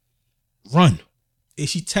 Run. If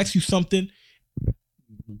she texts you something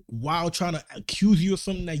while trying to accuse you of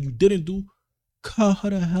something that you didn't do, cut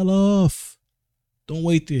her the hell off. Don't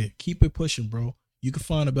wait there. Keep it pushing, bro. You can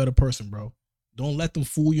find a better person, bro. Don't let them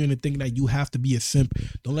fool you into thinking that you have to be a simp.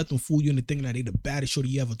 Don't let them fool you into thinking that they the baddest shorty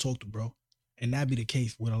you ever talked to, bro. And that be the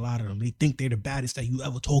case with a lot of them. They think they're the baddest that you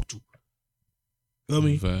ever talked to. Feel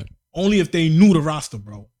me? Fact. Only if they knew the roster,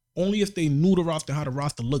 bro. Only if they knew the roster, how the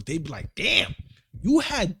roster looked, they'd be like, damn, you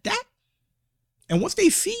had that? And once they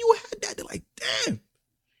see you had that, they're like, damn,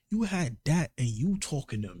 you had that and you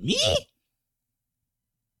talking to me?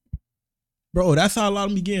 Bro, that's how a lot of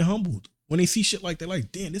them be getting humbled. When they see shit like that,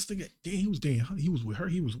 like, damn, this nigga, damn, he was with her,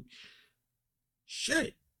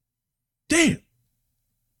 shit. Damn.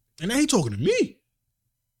 And now he talking to me.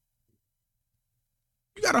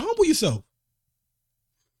 You gotta humble yourself.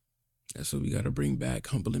 That's what we gotta bring back,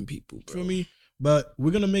 humbling people, bro. Feel me? But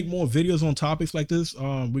we're gonna make more videos on topics like this.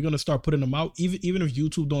 We're gonna start putting them out. Even if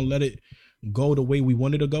YouTube don't let it go the way we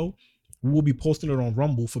want it to go, we will be posting it on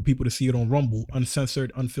Rumble for people to see it on Rumble,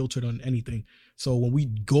 uncensored, unfiltered, on anything. So when we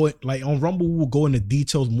go like on Rumble, we will go into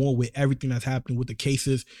details more with everything that's happening with the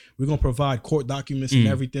cases. We're gonna provide court documents and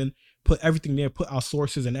everything. Put everything there, put our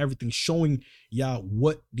sources and everything, showing y'all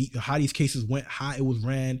how these cases went, how it was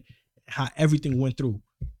ran, how everything went through.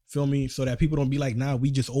 Feel me? So that people don't be like, nah, we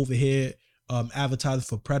just over here advertising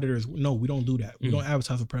for predators. No, we don't do that. We don't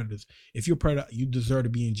advertise for predators. If you're a predator, you deserve to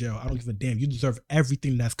be in jail. I don't give a damn. You deserve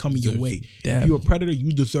everything that's coming your way. If you're a predator,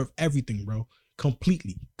 you deserve everything, bro.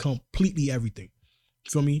 Completely everything.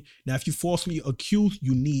 Feel me? Now, if you falsely accused,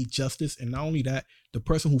 you need justice. And not only that, the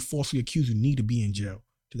person who falsely accused you need to be in jail.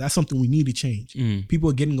 That's something we need to change. People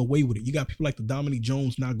are getting away with it. You got people like the Dominique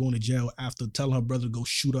Jones not going to jail after telling her brother to go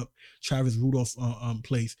shoot up Travis Rudolph's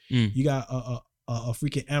place. You got a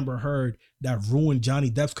freaking Amber Heard that ruined Johnny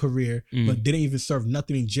Depp's career, but didn't even serve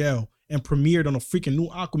nothing in jail and premiered on a freaking new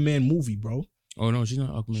Aquaman movie, bro. Oh no, she's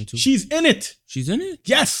not Aquaman too. She's in it. She's in it?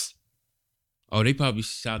 Yes. Oh, they probably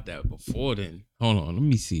shot that before then. Hold on, let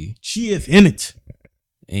me see. She is in it.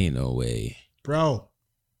 Ain't no way. Bro,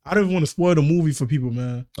 I don't even want to spoil the movie for people,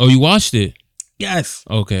 man. Oh, you watched it? Yes.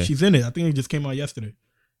 Okay. She's in it. I think it just came out yesterday.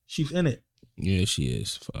 She's in it. Yeah, she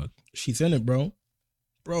is. Fuck. She's in it, bro.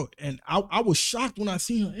 Bro, and I was shocked when I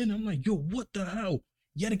seen her in it. I'm like, yo, what the hell?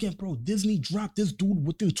 Yet again, bro, Disney dropped this dude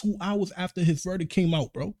within 2 hours after his verdict came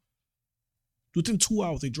out, bro. Within 2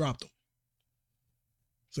 hours, they dropped him.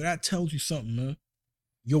 So that tells you something, man.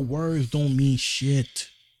 Your words don't mean shit.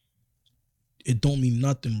 It don't mean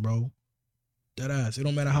nothing, bro. Deadass. It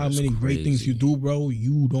don't matter how many great things you do, bro.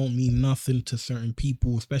 You don't mean nothing to certain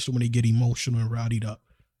people, especially when they get emotional and rowdied up.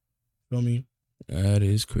 Feel me? That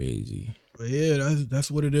is crazy. But yeah, that's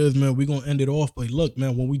what it is, man. We're going to end it off. But look,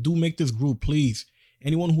 man, when we do make this group, please,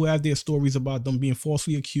 anyone who have their stories about them being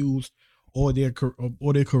falsely accused or their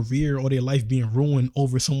career or their life being ruined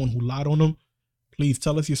over someone who lied on them, please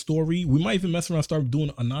tell us your story. We might even mess around and start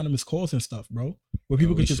doing anonymous calls and stuff, bro. Where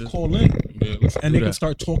people can just call in and they can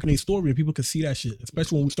start talking their story and people can see that shit.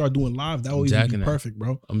 Especially when we start doing live, that would even be perfect,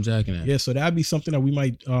 bro. I'm jacking that. Yeah, so that'd be something that we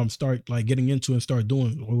might start like getting into and start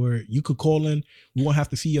doing, where you could call in. We won't have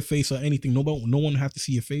to see your face or anything. No one have to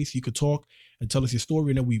see your face. You could talk and tell us your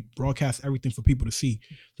story, and then we broadcast everything for people to see.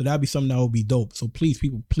 So that'd be something that would be dope. So please,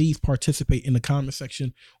 people, please participate in the comment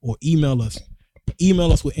section or email us.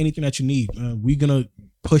 Email us with anything that you need. We're gonna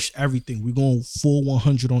push everything. We're going full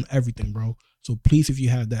 100 on everything, bro. So please, if you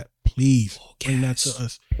have that, please bring that to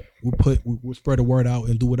us. We'll spread the word out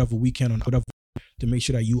and do whatever we can on whatever to make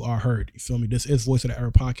sure that you are heard. You feel me? This is Voice of the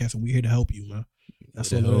Era podcast, and we're here to help you, man.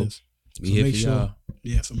 That's all it is. So make sure,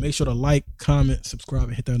 so make sure to like, comment, subscribe,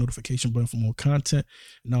 and hit that notification button for more content.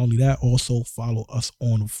 And not only that, also follow us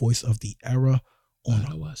on Voice of the Era on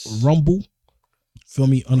Rumble. Feel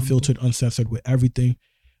me? Unfiltered, uncensored with everything.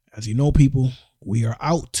 As you know, people, we are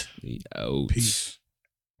out. We out. Peace.